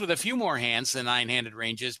raise with a few more hands than nine-handed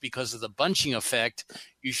ranges because of the bunching effect.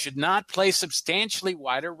 You should not play substantially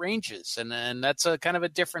wider ranges, and that's a kind of a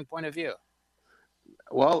different point of view.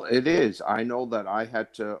 Well, it is. I know that I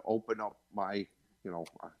had to open up my,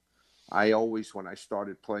 I always, when I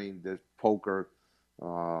started playing the poker,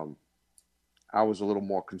 I was a little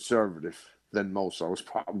more conservative than most. I was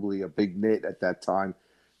probably a big nit at that time,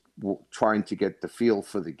 trying to get the feel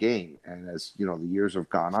for the game. And as the years have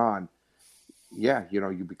gone on,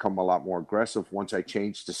 you become a lot more aggressive. Once I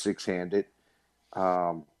changed to six-handed,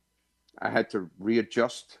 I had to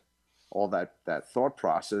readjust all that thought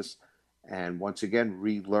process and once again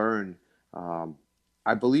relearn.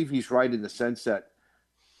 I believe he's right in the sense that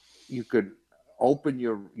you could open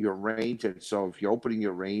your range, and so if you're opening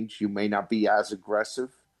your range, you may not be as aggressive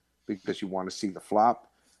because you want to see the flop.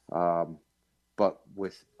 But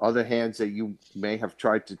with other hands that you may have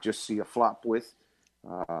tried to just see a flop with,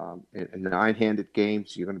 in nine-handed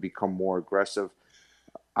games, you're going to become more aggressive.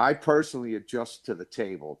 I personally adjust to the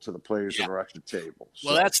table, to the players that are at the table.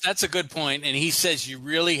 So. Well, that's a good point. And he says you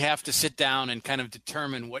really have to sit down and kind of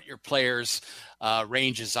determine what your players'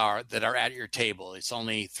 ranges are that are at your table. It's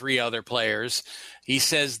only 3 other players. He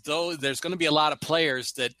says, though, there's going to be a lot of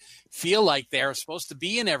players that feel like they're supposed to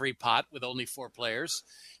be in every pot with only 4 players.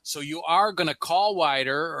 So you are going to call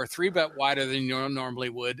wider or 3-bet wider than you normally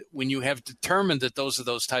would when you have determined that those are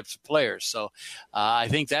those types of players. So I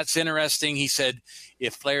think that's interesting. He said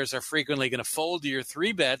if players are frequently going to fold to your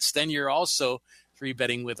 3-bets, then you're also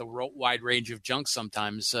 3-betting with a wide range of junk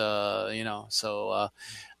sometimes, So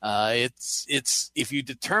it's if you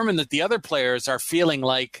determine that the other players are feeling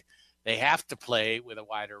like they have to play with a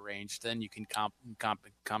wider range, then you can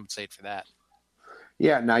compensate for that.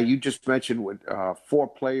 Yeah, now you just mentioned with 4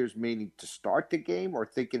 players meaning to start the game or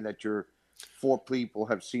thinking that your 4 people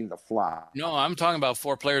have seen the flop? No, I'm talking about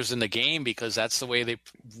 4 players in the game because that's the way they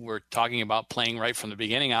were talking about playing right from the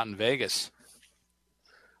beginning out in Vegas.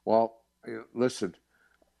 Well, listen,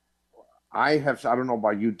 I don't know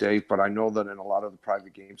about you, Dave, but I know that in a lot of the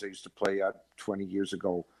private games I used to play at 20 years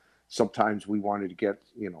ago, sometimes we wanted to get,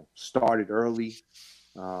 started early.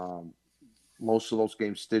 Most of those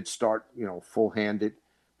games did start, full-handed,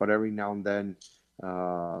 but every now and then,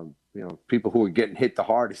 people who were getting hit the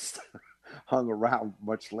hardest hung around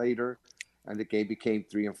much later, and the game became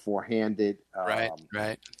 3- and 4-handed.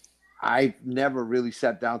 Right. I've never really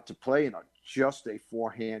sat down to play in just a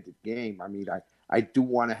 4-handed game. I mean, I do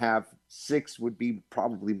want to have 6 would be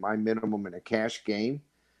probably my minimum in a cash game,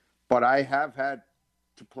 but I have had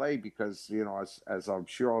to play because, as I'm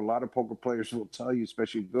sure a lot of poker players will tell you,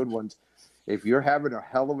 especially good ones, if you're having a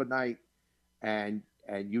hell of a night and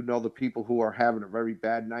the people who are having a very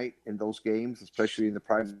bad night in those games, especially in the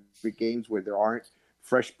private games where there aren't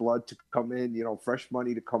fresh blood to come in, fresh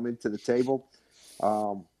money to come into the table,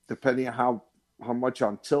 depending on how much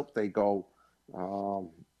on tilt they go,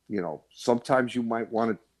 sometimes you might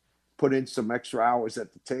want to put in some extra hours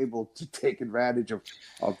at the table to take advantage of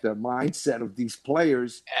the mindset of these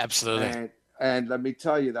players. Absolutely. And let me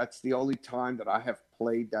tell you, that's the only time that I have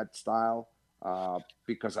played that style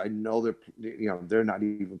because I know they're not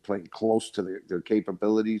even playing close to their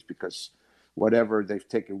capabilities because whatever, they've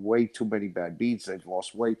taken way too many bad beats. They've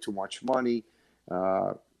lost way too much money.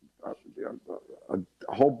 A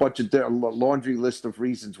whole bunch of laundry list of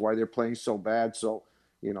reasons why they're playing so bad. So,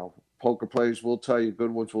 poker players will tell you,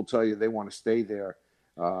 good ones will tell you they want to stay there.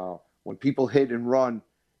 When people hit and run,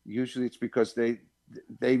 usually it's because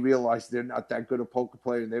they realize they're not that good a poker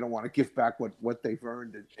player and they don't want to give back what they've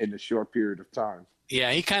earned in a short period of time.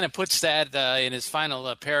 Yeah, he kind of puts that in his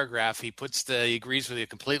final paragraph. He agrees with you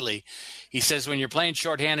completely. He says when you're playing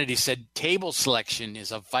shorthanded, he said table selection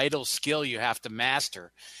is a vital skill you have to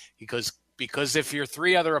master because because if your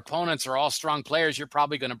three other opponents are all strong players, you're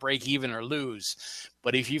probably going to break even or lose.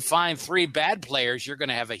 But if you find three bad players, you're going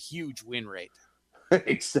to have a huge win rate.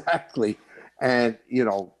 Exactly. And,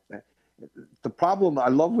 the problem, I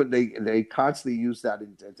love when they constantly use that,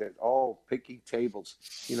 picking tables.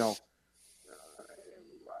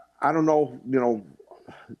 I don't know,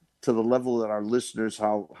 to the level that our listeners,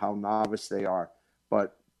 how novice they are.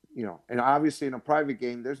 But, and obviously in a private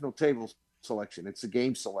game, there's no table selection. It's a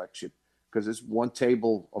game selection because it's one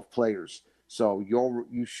table of players. So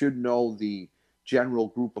you should know the general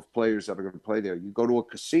group of players that are going to play there. You go to a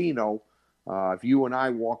casino, if you and I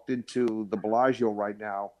walked into the Bellagio right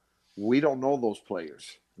now, we don't know those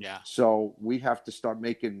players. Yeah. So we have to start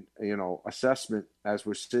making, assessment as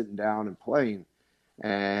we're sitting down and playing.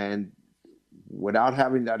 And without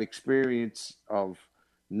having that experience of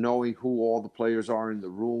knowing who all the players are in the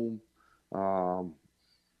room,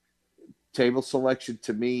 table selection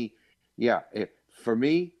to me, for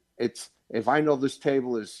me, it's if I know this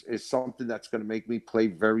table is something that's going to make me play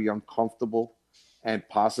very uncomfortable and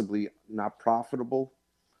possibly not profitable,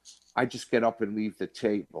 I just get up and leave the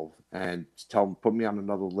table and tell them, put me on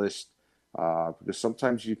another list, because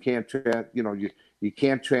sometimes you can't, you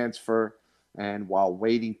can't transfer, and while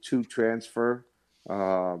waiting to transfer,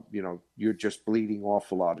 you're just bleeding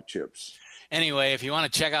off a lot of chips. Anyway, if you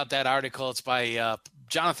want to check out that article, it's by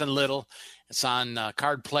Jonathan Little. It's on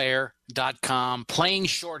cardplayer.com, Playing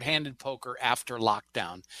Shorthanded Poker After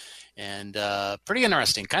Lockdown. And pretty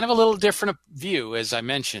interesting. Kind of a little different view, as I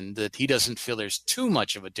mentioned, that he doesn't feel there's too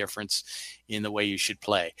much of a difference in the way you should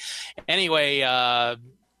play. Anyway,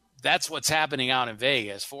 that's what's happening out in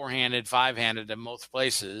Vegas. 4-handed, 5-handed in most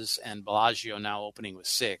places, and Bellagio now opening with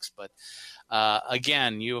 6. But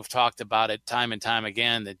again, you have talked about it time and time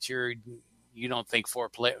again that you don't think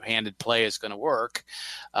 4-handed play is going to work.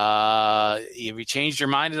 Have you changed your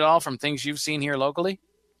mind at all from things you've seen here locally?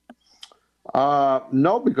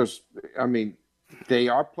 No, because they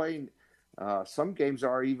are playing. Some games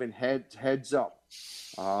are even heads up.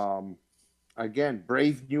 Again,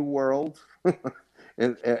 brave new world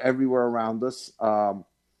everywhere around us.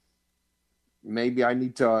 Maybe I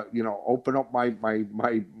need to, open up my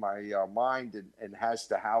mind and as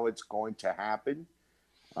to how it's going to happen.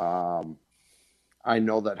 I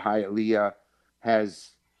know that Hialeah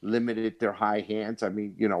has limited their high hands.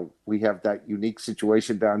 We have that unique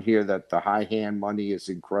situation down here that the high hand money is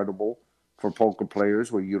incredible for poker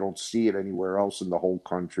players where you don't see it anywhere else in the whole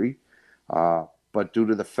country. But due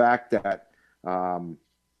to the fact that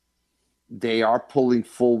they are pulling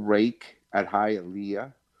full rake at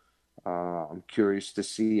Hialeah, I'm curious to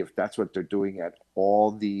see if that's what they're doing at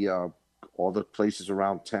all the places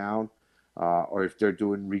around town. Or if they're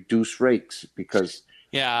doing reduced rakes, because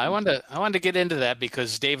I wanted to get into that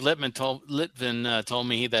because Dave Litvin told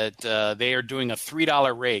me that they are doing a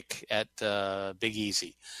 $3 rake at Big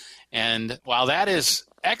Easy, and while that is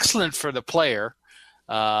excellent for the player,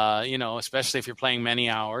 especially if you're playing many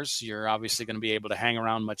hours, you're obviously going to be able to hang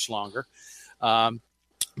around much longer. But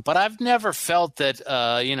I've never felt that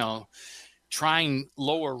trying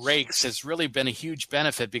lower rakes has really been a huge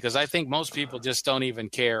benefit because I think most people just don't even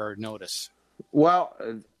care or notice. Well,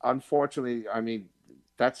 unfortunately,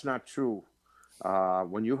 that's not true.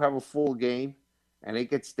 When you have a full game and it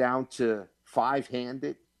gets down to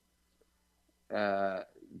 5-handed, the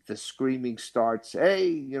screaming starts.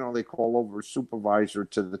 Hey, they call over a supervisor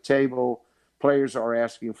to the table. Players are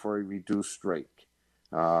asking for a reduced rake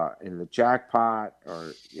in the jackpot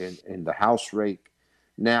or in the house rake.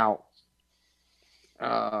 Now,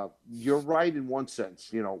 you're right in one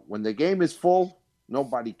sense. When the game is full,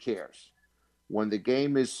 nobody cares. When the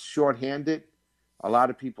game is shorthanded, a lot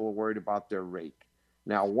of people are worried about their rake.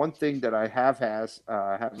 Now, one thing that I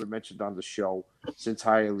haven't mentioned on the show since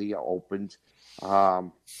Hialeah opened,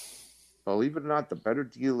 believe it or not, the better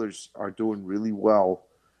dealers are doing really well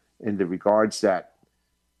in the regards that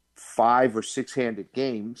 5 or 6-handed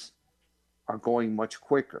games are going much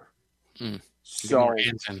quicker. So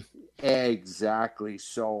exactly.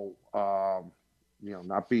 So,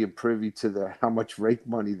 not being privy to how much rake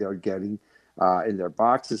money they're getting in their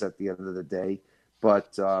boxes at the end of the day,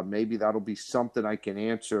 but maybe that'll be something I can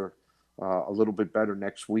answer a little bit better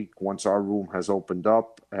next week once our room has opened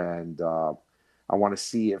up, and I want to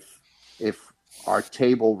see if our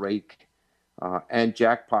table rake and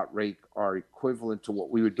jackpot rake are equivalent to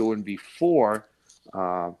what we were doing before,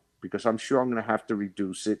 because I'm sure I'm going to have to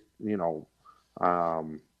reduce it,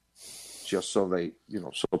 just so they,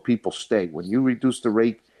 so people stay. When you reduce the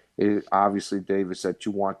rate, obviously, Dave, is that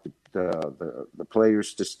you want the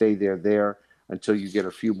players to stay there until you get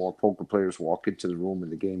a few more poker players walk into the room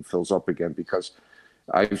and the game fills up again. Because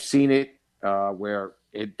I've seen it where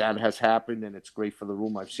that has happened, and it's great for the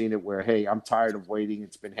room. I've seen it where, hey, I'm tired of waiting.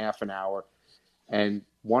 It's been half an hour, and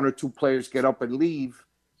one or two players get up and leave,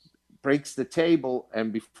 breaks the table,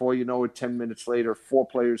 and before you know it, 10 minutes later, 4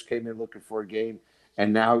 players came in looking for a game,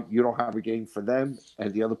 and now you don't have a game for them,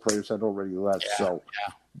 and the other players had already left.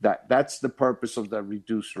 That's the purpose of the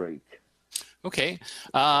reduced rate. Okay.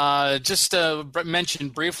 Just mention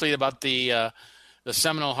briefly about the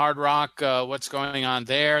Seminole Hard Rock, what's going on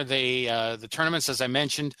there. The tournaments, as I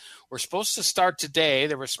mentioned, were supposed to start today.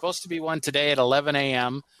 There was supposed to be one today at 11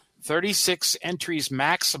 a.m., 36 entries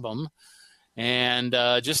maximum, and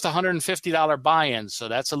just $150 buy-in. So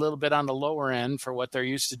that's a little bit on the lower end for what they're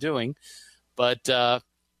used to doing. But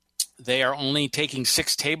they are only taking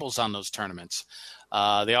 6 tables on those tournaments.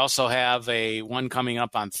 They also have one coming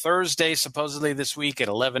up on Thursday, supposedly this week at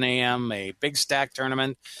 11 a.m., a big stack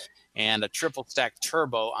tournament, and a triple stack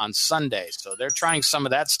turbo on Sunday. So they're trying some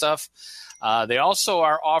of that stuff. They also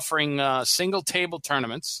are offering single table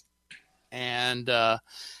tournaments, and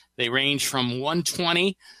they range from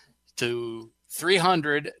 $120 to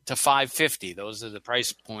 $300 to $550. Those are the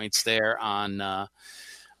price points there on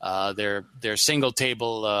their single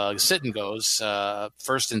table sit and goes.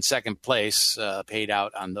 First and second place paid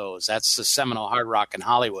out on those. That's the Seminole Hard Rock in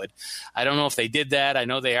Hollywood. I don't know if they did that. I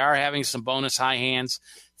know they are having some bonus high hands.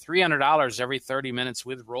 $300 every 30 minutes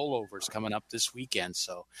with rollovers coming up this weekend.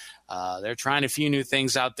 So they're trying a few new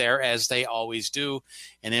things out there, as they always do,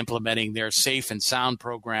 and implementing their Safe and Sound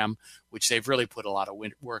program, which they've really put a lot of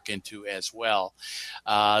work into as well.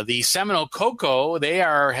 The Seminole Coco, they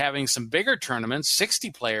are having some bigger tournaments. 60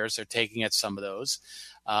 players are taking at some of those.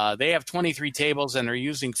 They have 23 tables, and they're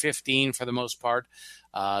using 15 for the most part.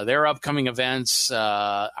 Their upcoming events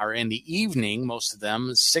are in the evening, most of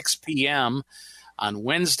them, 6 p.m., on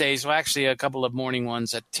Wednesdays. Well, actually, a couple of morning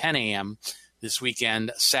ones at 10 a.m. this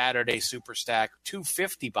weekend. Saturday, Super Stack,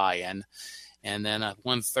 $250 buy-in, and then a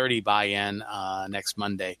 $130 buy-in next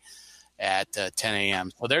Monday at 10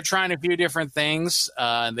 a.m. So they're trying a few different things.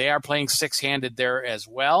 They are playing 6-handed there as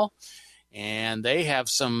well, and they have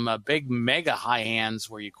some big mega high hands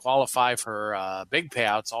where you qualify for big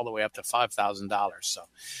payouts all the way up to $5,000. So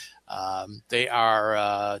they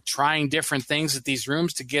are trying different things at these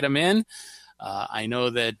rooms to get them in. I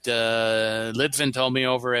know that Litvin told me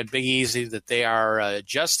over at Big Easy that they are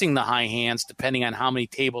adjusting the high hands depending on how many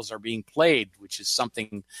tables are being played, which is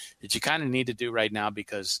something that you kind of need to do right now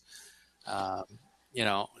because,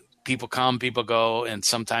 people come, people go, and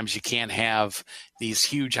sometimes you can't have these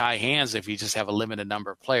huge high hands if you just have a limited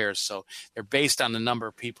number of players. So they're based on the number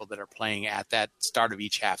of people that are playing at that start of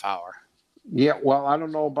each half hour. Yeah, well, I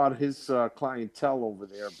don't know about his clientele over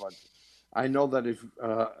there, but I know that if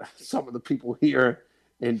some of the people here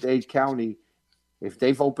in Dade County, if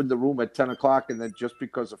they've opened the room at 10 o'clock and then just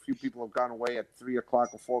because a few people have gone away at 3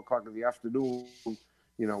 o'clock or 4 o'clock in the afternoon,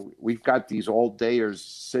 we've got these all-dayers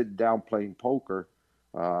sitting down playing poker.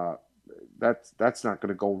 That's not going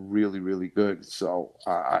to go really, really good. So,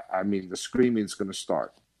 the screaming's going to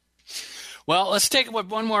start. Well, let's take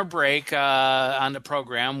one more break on the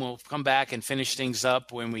program. We'll come back and finish things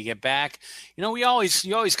up when we get back. You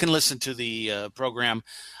always can listen to the program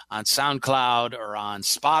on SoundCloud or on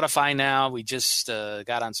Spotify now. We just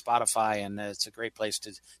got on Spotify, and it's a great place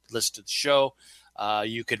to listen to the show.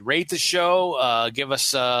 You could rate the show, give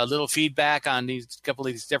us a little feedback on a couple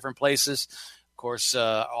of these different places. Of course,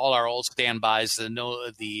 all our old standbys, the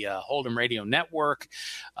Hold'em Radio Network,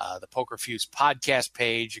 the Poker Fuse podcast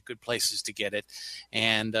page, good places to get it.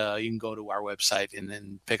 And you can go to our website and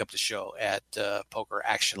then pick up the show at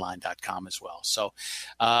pokeractionline.com as well. So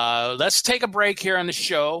let's take a break here on the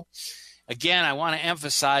show. Again, I want to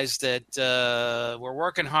emphasize that we're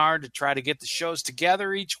working hard to try to get the shows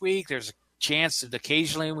together each week. There's a chance that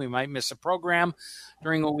occasionally we might miss a program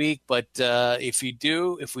during a week, but if we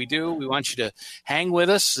do, we want you to hang with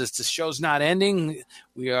us. The show's not ending.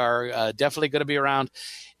 We are definitely going to be around,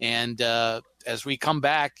 and as we come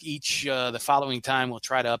back the following time, we'll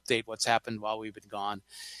try to update what's happened while we've been gone,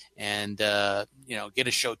 and get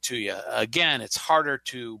a show to you. Again, it's harder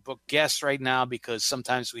to book guests right now because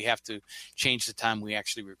sometimes we have to change the time we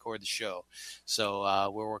actually record the show.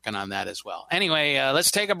 So we're working on that as well. Anyway, let's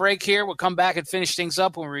take a break here. We'll come back and finish things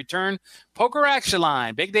up when we return. Poker Action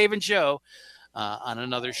Line, Big Dave and Joe on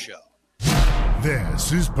another show.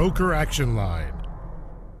 This is Poker Action Line.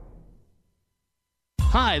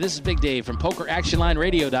 Hi, this is Big Dave from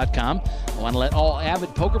PokerActionLineRadio.com. I want to let all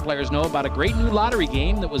avid poker players know about a great new lottery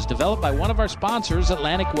game that was developed by one of our sponsors,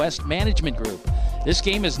 Atlantic West Management Group. This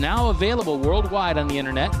game is now available worldwide on the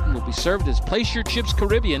internet and will be served as Place Your Chips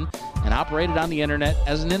Caribbean and operated on the internet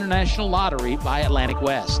as an international lottery by Atlantic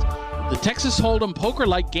West. The Texas Hold'em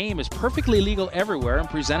poker-like game is perfectly legal everywhere and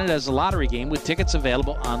presented as a lottery game with tickets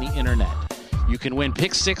available on the internet. You can win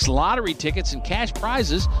Pick 6 lottery tickets and cash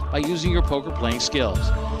prizes by using your poker playing skills.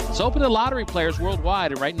 It's open to lottery players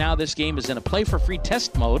worldwide, and right now this game is in a play-for-free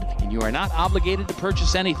test mode, and you are not obligated to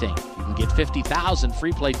purchase anything. You can get 50,000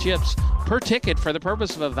 free play chips per ticket for the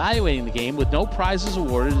purpose of evaluating the game with no prizes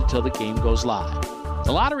awarded until the game goes live.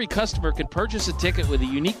 The lottery customer can purchase a ticket with a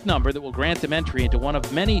unique number that will grant them entry into one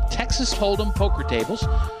of many Texas Hold'em poker tables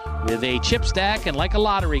with a chip stack, and like a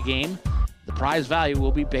lottery game, the prize value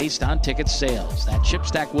will be based on ticket sales. That chip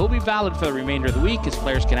stack will be valid for the remainder of the week, as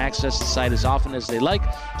players can access the site as often as they like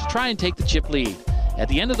to try and take the chip lead. At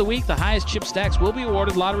the end of the week, the highest chip stacks will be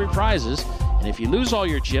awarded lottery prizes, and if you lose all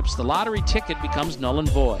your chips, the lottery ticket becomes null and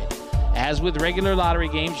void. As with regular lottery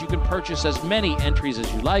games, you can purchase as many entries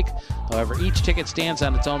as you like. However, each ticket stands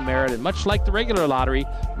on its own merit, and much like the regular lottery,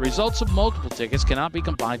 the results of multiple tickets cannot be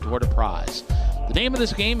combined toward a prize. The name of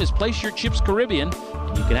this game is Place Your Chips Caribbean,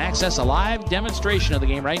 and you can access a live demonstration of the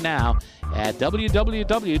game right now at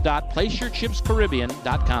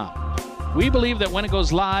www.placeyourchipscaribbean.com. We believe that when it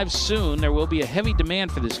goes live soon, there will be a heavy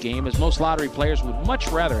demand for this game, as most lottery players would much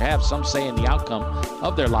rather have some say in the outcome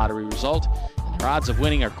of their lottery result. Their odds of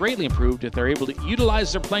winning are greatly improved if they're able to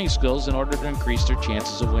utilize their playing skills in order to increase their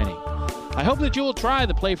chances of winning. I hope that you will try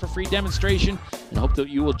the Play for Free demonstration and hope that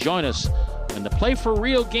you will join us when the Play for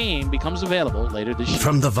Real game becomes available later this year.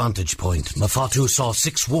 From the vantage point, Mafatu saw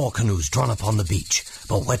 6 war canoes drawn up on the beach,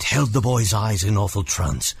 but what held the boy's eyes in awful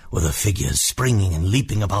trance were the figures springing and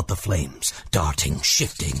leaping about the flames, darting,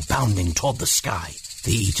 shifting, bounding toward the sky,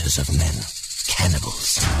 the eaters of men.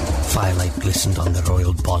 Cannibals. Firelight glistened on their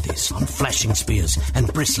oiled bodies, on flashing spears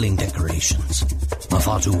and bristling decorations.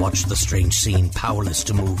 Mafatu watched the strange scene, powerless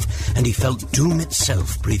to move, and he felt doom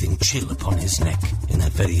itself breathing chill upon his neck. In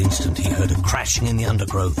that very instant, he heard a crashing in the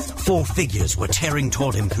undergrowth. 4 figures were tearing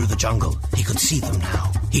toward him through the jungle. He could see them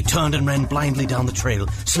now. He turned and ran blindly down the trail,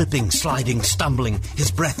 slipping, sliding, stumbling,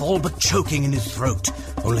 his breath all but choking in his throat.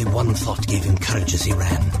 Only one thought gave him courage as he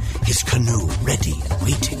ran. His canoe ready and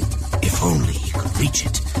waiting. If only he could reach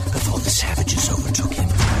it before the savages overtook him.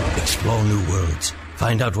 Explore new worlds.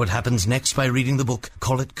 Find out what happens next by reading the book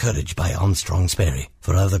Call It Courage by Armstrong Sperry.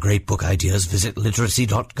 For other great book ideas, visit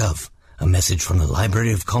literacy.gov. A message from the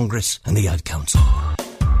Library of Congress and the Ad Council.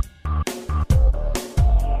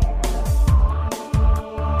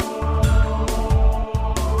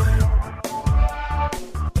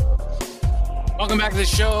 Welcome back to the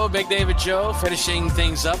show. Big David Joe finishing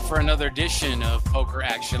things up for another edition of Poker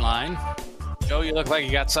Action Line. Joe, you look like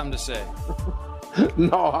you got something to say.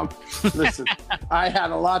 No, listen, I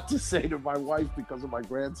had a lot to say to my wife because of my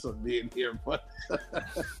grandson being here, but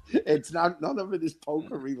it's not, none of it is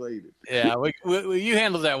poker related. Yeah, you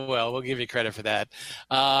handled that well. We'll give you credit for that.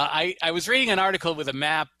 I was reading an article with a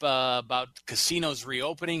map about casinos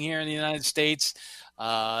reopening here in the United States.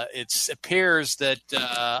 It appears that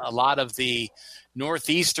a lot of the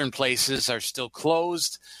northeastern places are still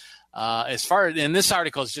closed. And this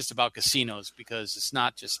article is just about casinos because it's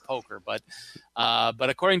not just poker, but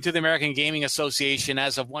according to the American Gaming Association,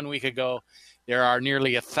 as of 1 week ago, there are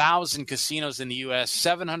nearly 1,000 casinos in the U.S.,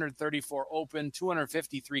 734 open,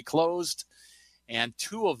 253 closed, and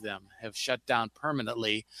 2 of them have shut down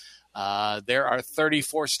permanently. There are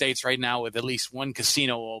 34 states right now with at least 1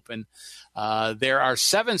 casino open. There are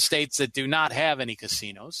 7 states that do not have any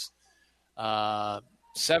casinos.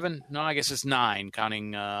 7? No, I guess it's 9,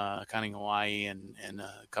 counting Hawaii and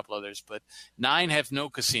a couple others. But 9 have no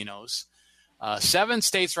casinos. 7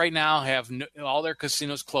 states right now have all their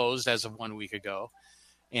casinos closed as of 1 week ago.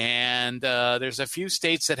 And there's a few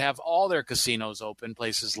states that have all their casinos open,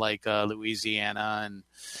 places like Louisiana and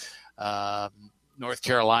North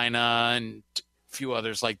Carolina and a few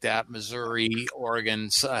others like that. Missouri, Oregon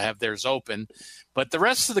have theirs open. But the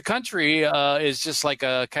rest of the country is just like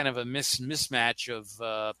a kind of a mismatch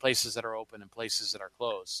of places that are open and places that are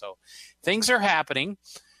closed. So things are happening.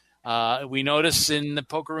 We notice in the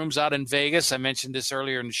poker rooms out in Vegas, I mentioned this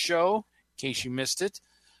earlier in the show, in case you missed it,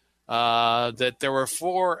 that there were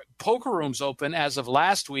 4 poker rooms open as of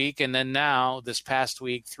last week. And then now, this past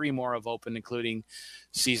week, 3 more have opened, including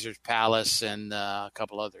Caesar's Palace and a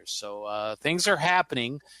couple others. So things are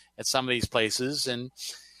happening at some of these places. And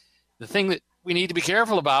the thing that we need to be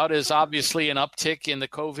careful about is obviously an uptick in the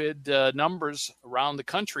COVID numbers around the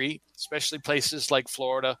country, especially places like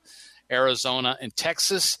Florida, Arizona, and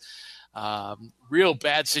Texas. Real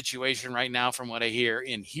bad situation right now from what I hear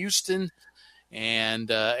in Houston.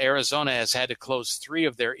 And Arizona has had to close 3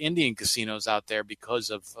 of their Indian casinos out there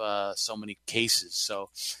because of so many cases.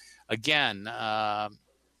 So, again,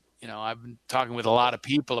 I've been talking with a lot of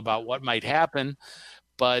people about what might happen,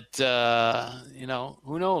 but,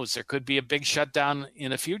 who knows? There could be a big shutdown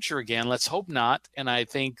in the future again. Let's hope not. And I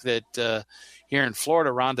think that here in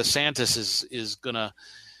Florida, Ron DeSantis is going to,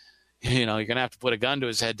 you're going to have to put a gun to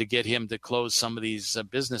his head to get him to close some of these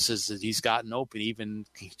businesses that he's gotten open. Even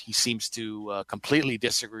he seems to completely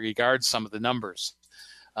disregard some of the numbers.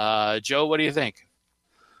 Joe, what do you think?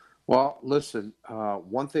 Well, listen,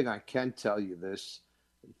 one thing I can tell you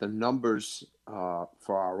the numbers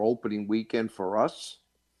for our opening weekend for us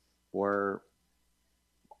were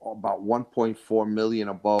about 1.4 million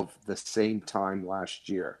above the same time last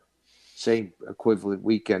year, same equivalent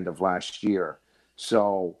weekend of last year.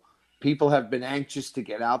 So people have been anxious to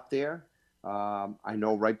get out there. I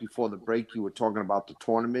know right before the break you were talking about the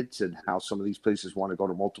tournaments and how some of these places want to go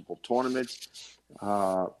to multiple tournaments,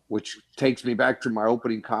 which takes me back to my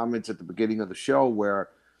opening comments at the beginning of the show where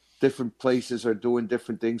different places are doing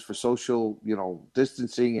different things for social,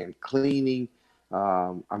 distancing and cleaning.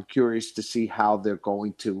 I'm curious to see how they're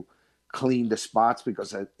going to clean the spots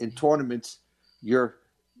because in tournaments,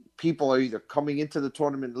 people are either coming into the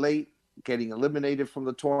tournament late, getting eliminated from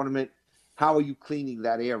the tournament. How are you cleaning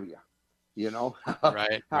that area?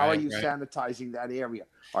 Right. How are you sanitizing that area?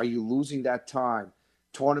 Are you losing that time?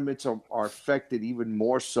 Tournaments are affected even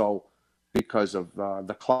more so because of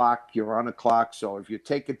the clock. You're on a clock. So if you're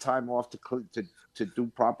taking time off to do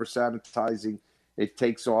proper sanitizing, it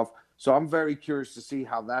takes off. So I'm very curious to see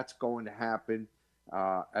how that's going to happen.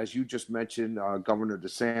 As you just mentioned, Governor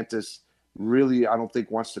DeSantis really, I don't think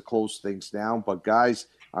wants to close things down. But guys,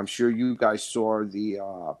 I'm sure you guys saw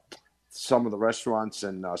some of the restaurants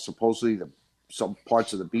and supposedly some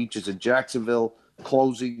parts of the beaches in Jacksonville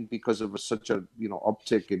closing because of such a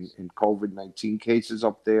uptick in COVID-19 cases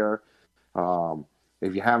up there.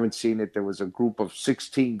 If you haven't seen it, there was a group of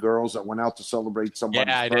 16 girls that went out to celebrate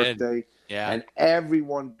somebody's birthday. Yeah. And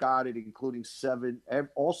everyone got it, including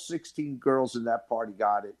all 16 girls in that party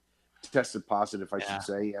got it, tested positive, I should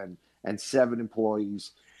say, and 7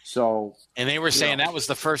 employees. So, and they were saying that was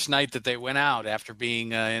the first night that they went out after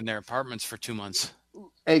being in their apartments for 2 months.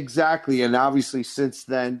 Exactly. And obviously since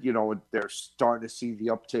then, they're starting to see the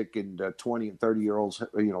uptick in 20 and 30-year-olds,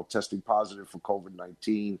 testing positive for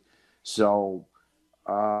COVID-19. So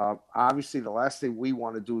obviously the last thing we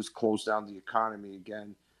want to do is close down the economy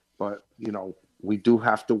again. But, we do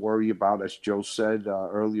have to worry about, as Joe said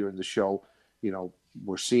earlier in the show,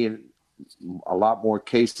 we're seeing a lot more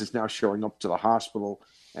cases now showing up to the hospital.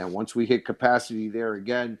 And once we hit capacity there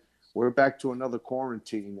again, we're back to another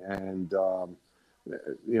quarantine. And,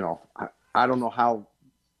 I don't know how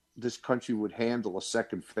this country would handle a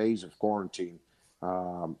second phase of quarantine.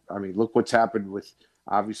 Look what's happened with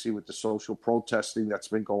the social protesting that's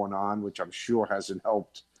been going on, which I'm sure hasn't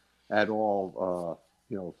helped at all,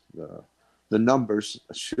 the numbers,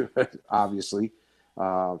 obviously.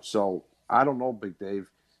 So I don't know, Big Dave.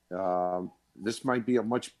 This might be a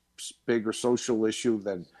much bigger social issue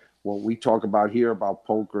than what we talk about here about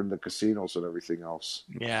poker and the casinos and everything else.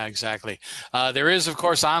 Yeah, exactly. There is, of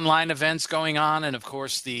course, online events going on, and of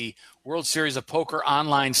course the World Series of Poker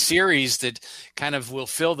online series that kind of will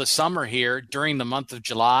fill the summer here during the month of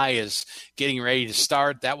July is getting ready to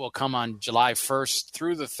start. That will come on July 1st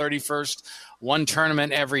through the 31st. One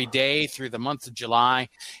tournament every day through the month of July,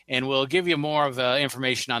 and we'll give you more of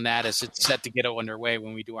information on that as it's set to get underway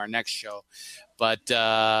when we do our next show. But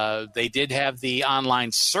they did have the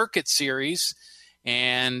online circuit series,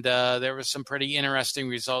 and there was some pretty interesting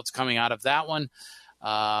results coming out of that one.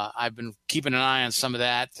 I've been keeping an eye on some of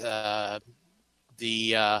that.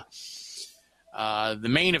 The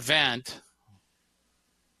main event,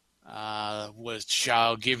 which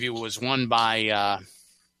I'll give you, was won by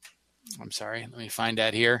I'm sorry, let me find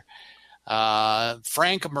that here.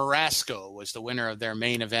 Frank Marasco was the winner of their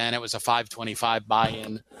main event. It was a $525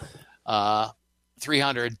 buy-in,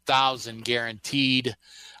 $300,000 guaranteed.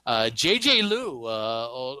 JJ Liu,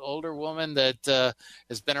 older woman that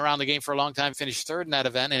has been around the game for a long time, finished third in that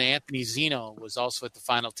event, and Anthony Zeno was also at the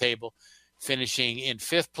final table, finishing in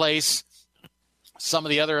 5th place. Some of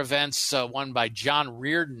the other events won by John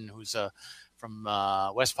Reardon, who's from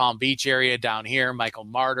West Palm Beach area down here, Michael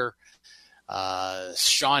Martyr.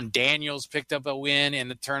 Sean Daniels picked up a win in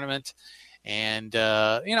the tournament. And,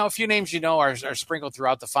 a few names are sprinkled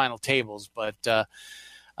throughout the final tables. But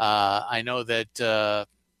I know that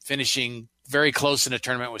finishing very close in the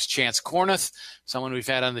tournament was Chance Kornuth, someone we've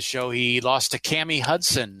had on the show. He lost to Cammie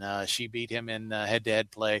Hudson. She beat him in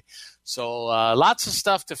head-to-head play. So lots of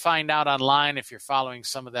stuff to find out online if you're following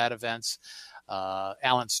some of that events.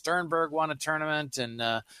 Alan Sternberg won a tournament,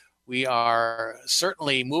 and we are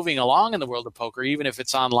certainly moving along in the world of poker, even if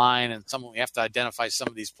it's online, and we have to identify some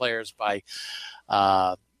of these players by,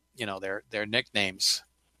 their nicknames.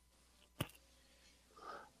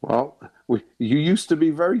 Well, you used to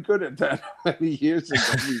be very good at that many years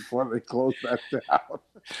ago before they closed that down.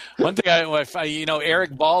 One thing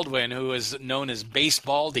Eric Baldwin, who is known as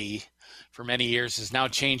Basebaldy for many years, has now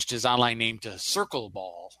changed his online name to Circle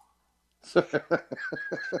Ball.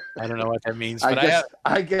 I don't know what that means, but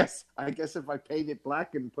I guess if I painted it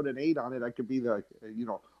black and put an 8 on it, I could be the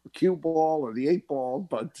cue ball or the 8 ball.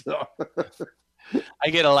 But I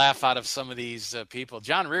get a laugh out of some of these people.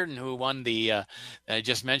 John Reardon, who won I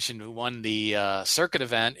just mentioned, who won the circuit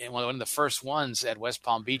event, and one of the first ones at West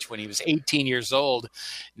Palm Beach when he was 18 years old,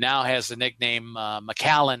 now has the nickname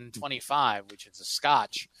Macallan 25, which is a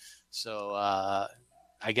Scotch. So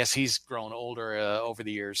I guess he's grown older over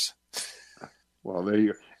the years. Well, there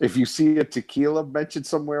you go. If you see a tequila mentioned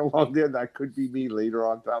somewhere along there, that could be me later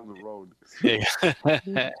on down the road.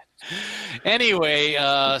 Anyway,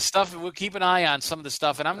 we'll keep an eye on some of the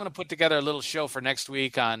stuff, and I'm going to put together a little show for next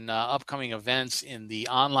week on upcoming events in the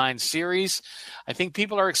online series. I think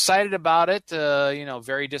people are excited about it.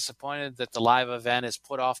 Very disappointed that the live event is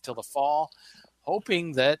put off till the fall,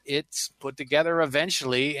 hoping that it's put together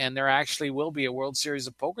eventually, and there actually will be a World Series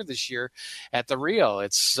of Poker this year at the Rio.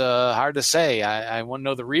 It's hard to say. I want to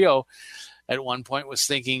know the Rio at one point was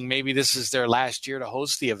thinking maybe this is their last year to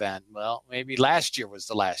host the event. Well, maybe last year was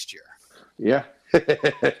the last year. Yeah.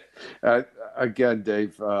 Again,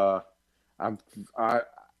 Dave, I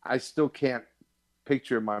still can't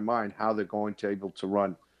picture in my mind how they're going to be able to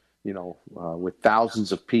run, with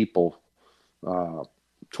thousands of people,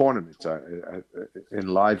 tournaments in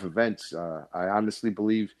live events. I honestly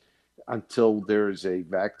believe until there is a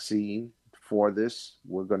vaccine for this,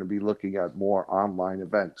 we're going to be looking at more online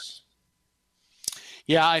events.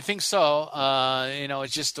 Yeah, I think so.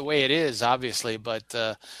 It's just the way it is, obviously,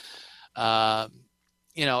 but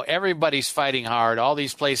everybody's fighting hard. All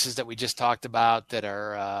these places that we just talked about that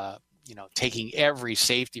are taking every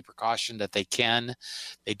safety precaution that they can.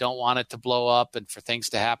 They don't want it to blow up and for things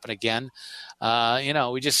to happen again.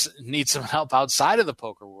 We just need some help outside of the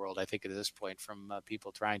poker world, I think, at this point, from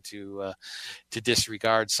people trying to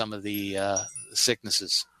disregard some of the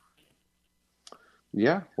sicknesses.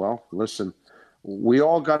 Yeah, well, listen, we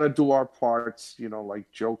all got to do our parts,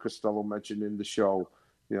 like Joe Costello mentioned in the show.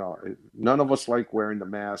 None of us like wearing the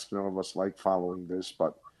mask. None of us like following this,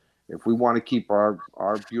 but if we want to keep our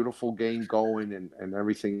beautiful game going and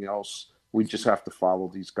everything else, we just have to follow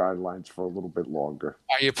these guidelines for a little bit longer.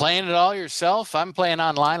 Are you playing it all yourself? I'm playing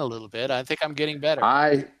online a little bit. I think I'm getting better.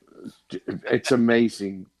 It's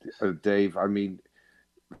amazing, Dave. I mean,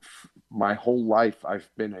 my whole life I've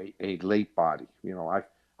been a late body.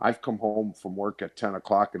 I've come home from work at 10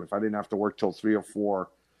 o'clock, and if I didn't have to work till 3 or 4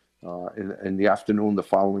 in the afternoon the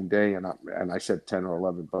following day, and I said 10 or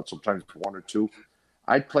 11, but sometimes 1 or 2,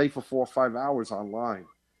 I'd play for 4 or 5 hours online.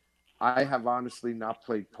 I have honestly not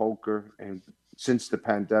played poker, and since the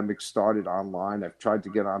pandemic started online, I've tried to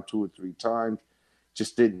get on 2 or 3 times,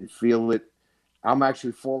 just didn't feel it. I'm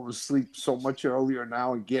actually falling asleep so much earlier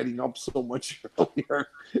now and getting up so much earlier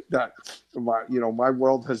that my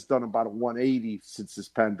world has done about a 180 since this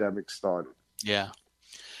pandemic started. Yeah.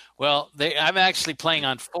 Well, I'm actually playing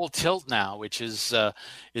on Full Tilt now, which is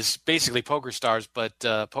basically PokerStars, but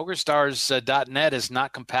PokerStars.net is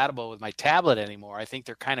not compatible with my tablet anymore. I think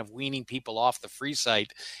they're kind of weaning people off the free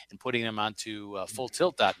site and putting them onto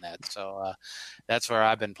FullTilt.net. So that's where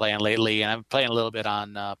I've been playing lately, and I'm playing a little bit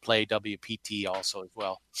on Play WPT also as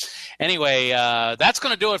well. Anyway, that's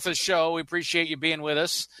going to do it for the show. We appreciate you being with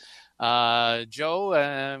us. Joe,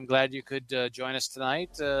 I'm glad you could join us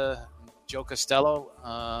tonight. Joe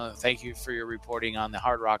Costello, thank you for your reporting on the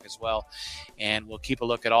Hard Rock as well. And we'll keep a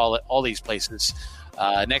look at all these places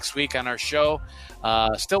next week on our show.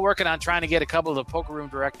 Still working on trying to get a couple of the Poker Room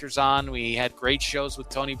directors on. We had great shows with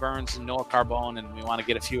Tony Burns and Noah Carbone, and we want to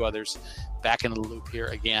get a few others back in the loop here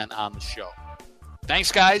again on the show.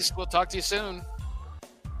 Thanks, guys. We'll talk to you soon.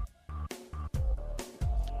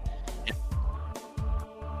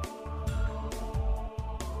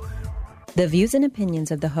 The views and opinions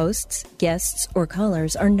of the hosts, guests, or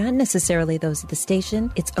callers are not necessarily those of the station,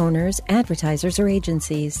 its owners, advertisers, or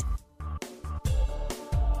agencies.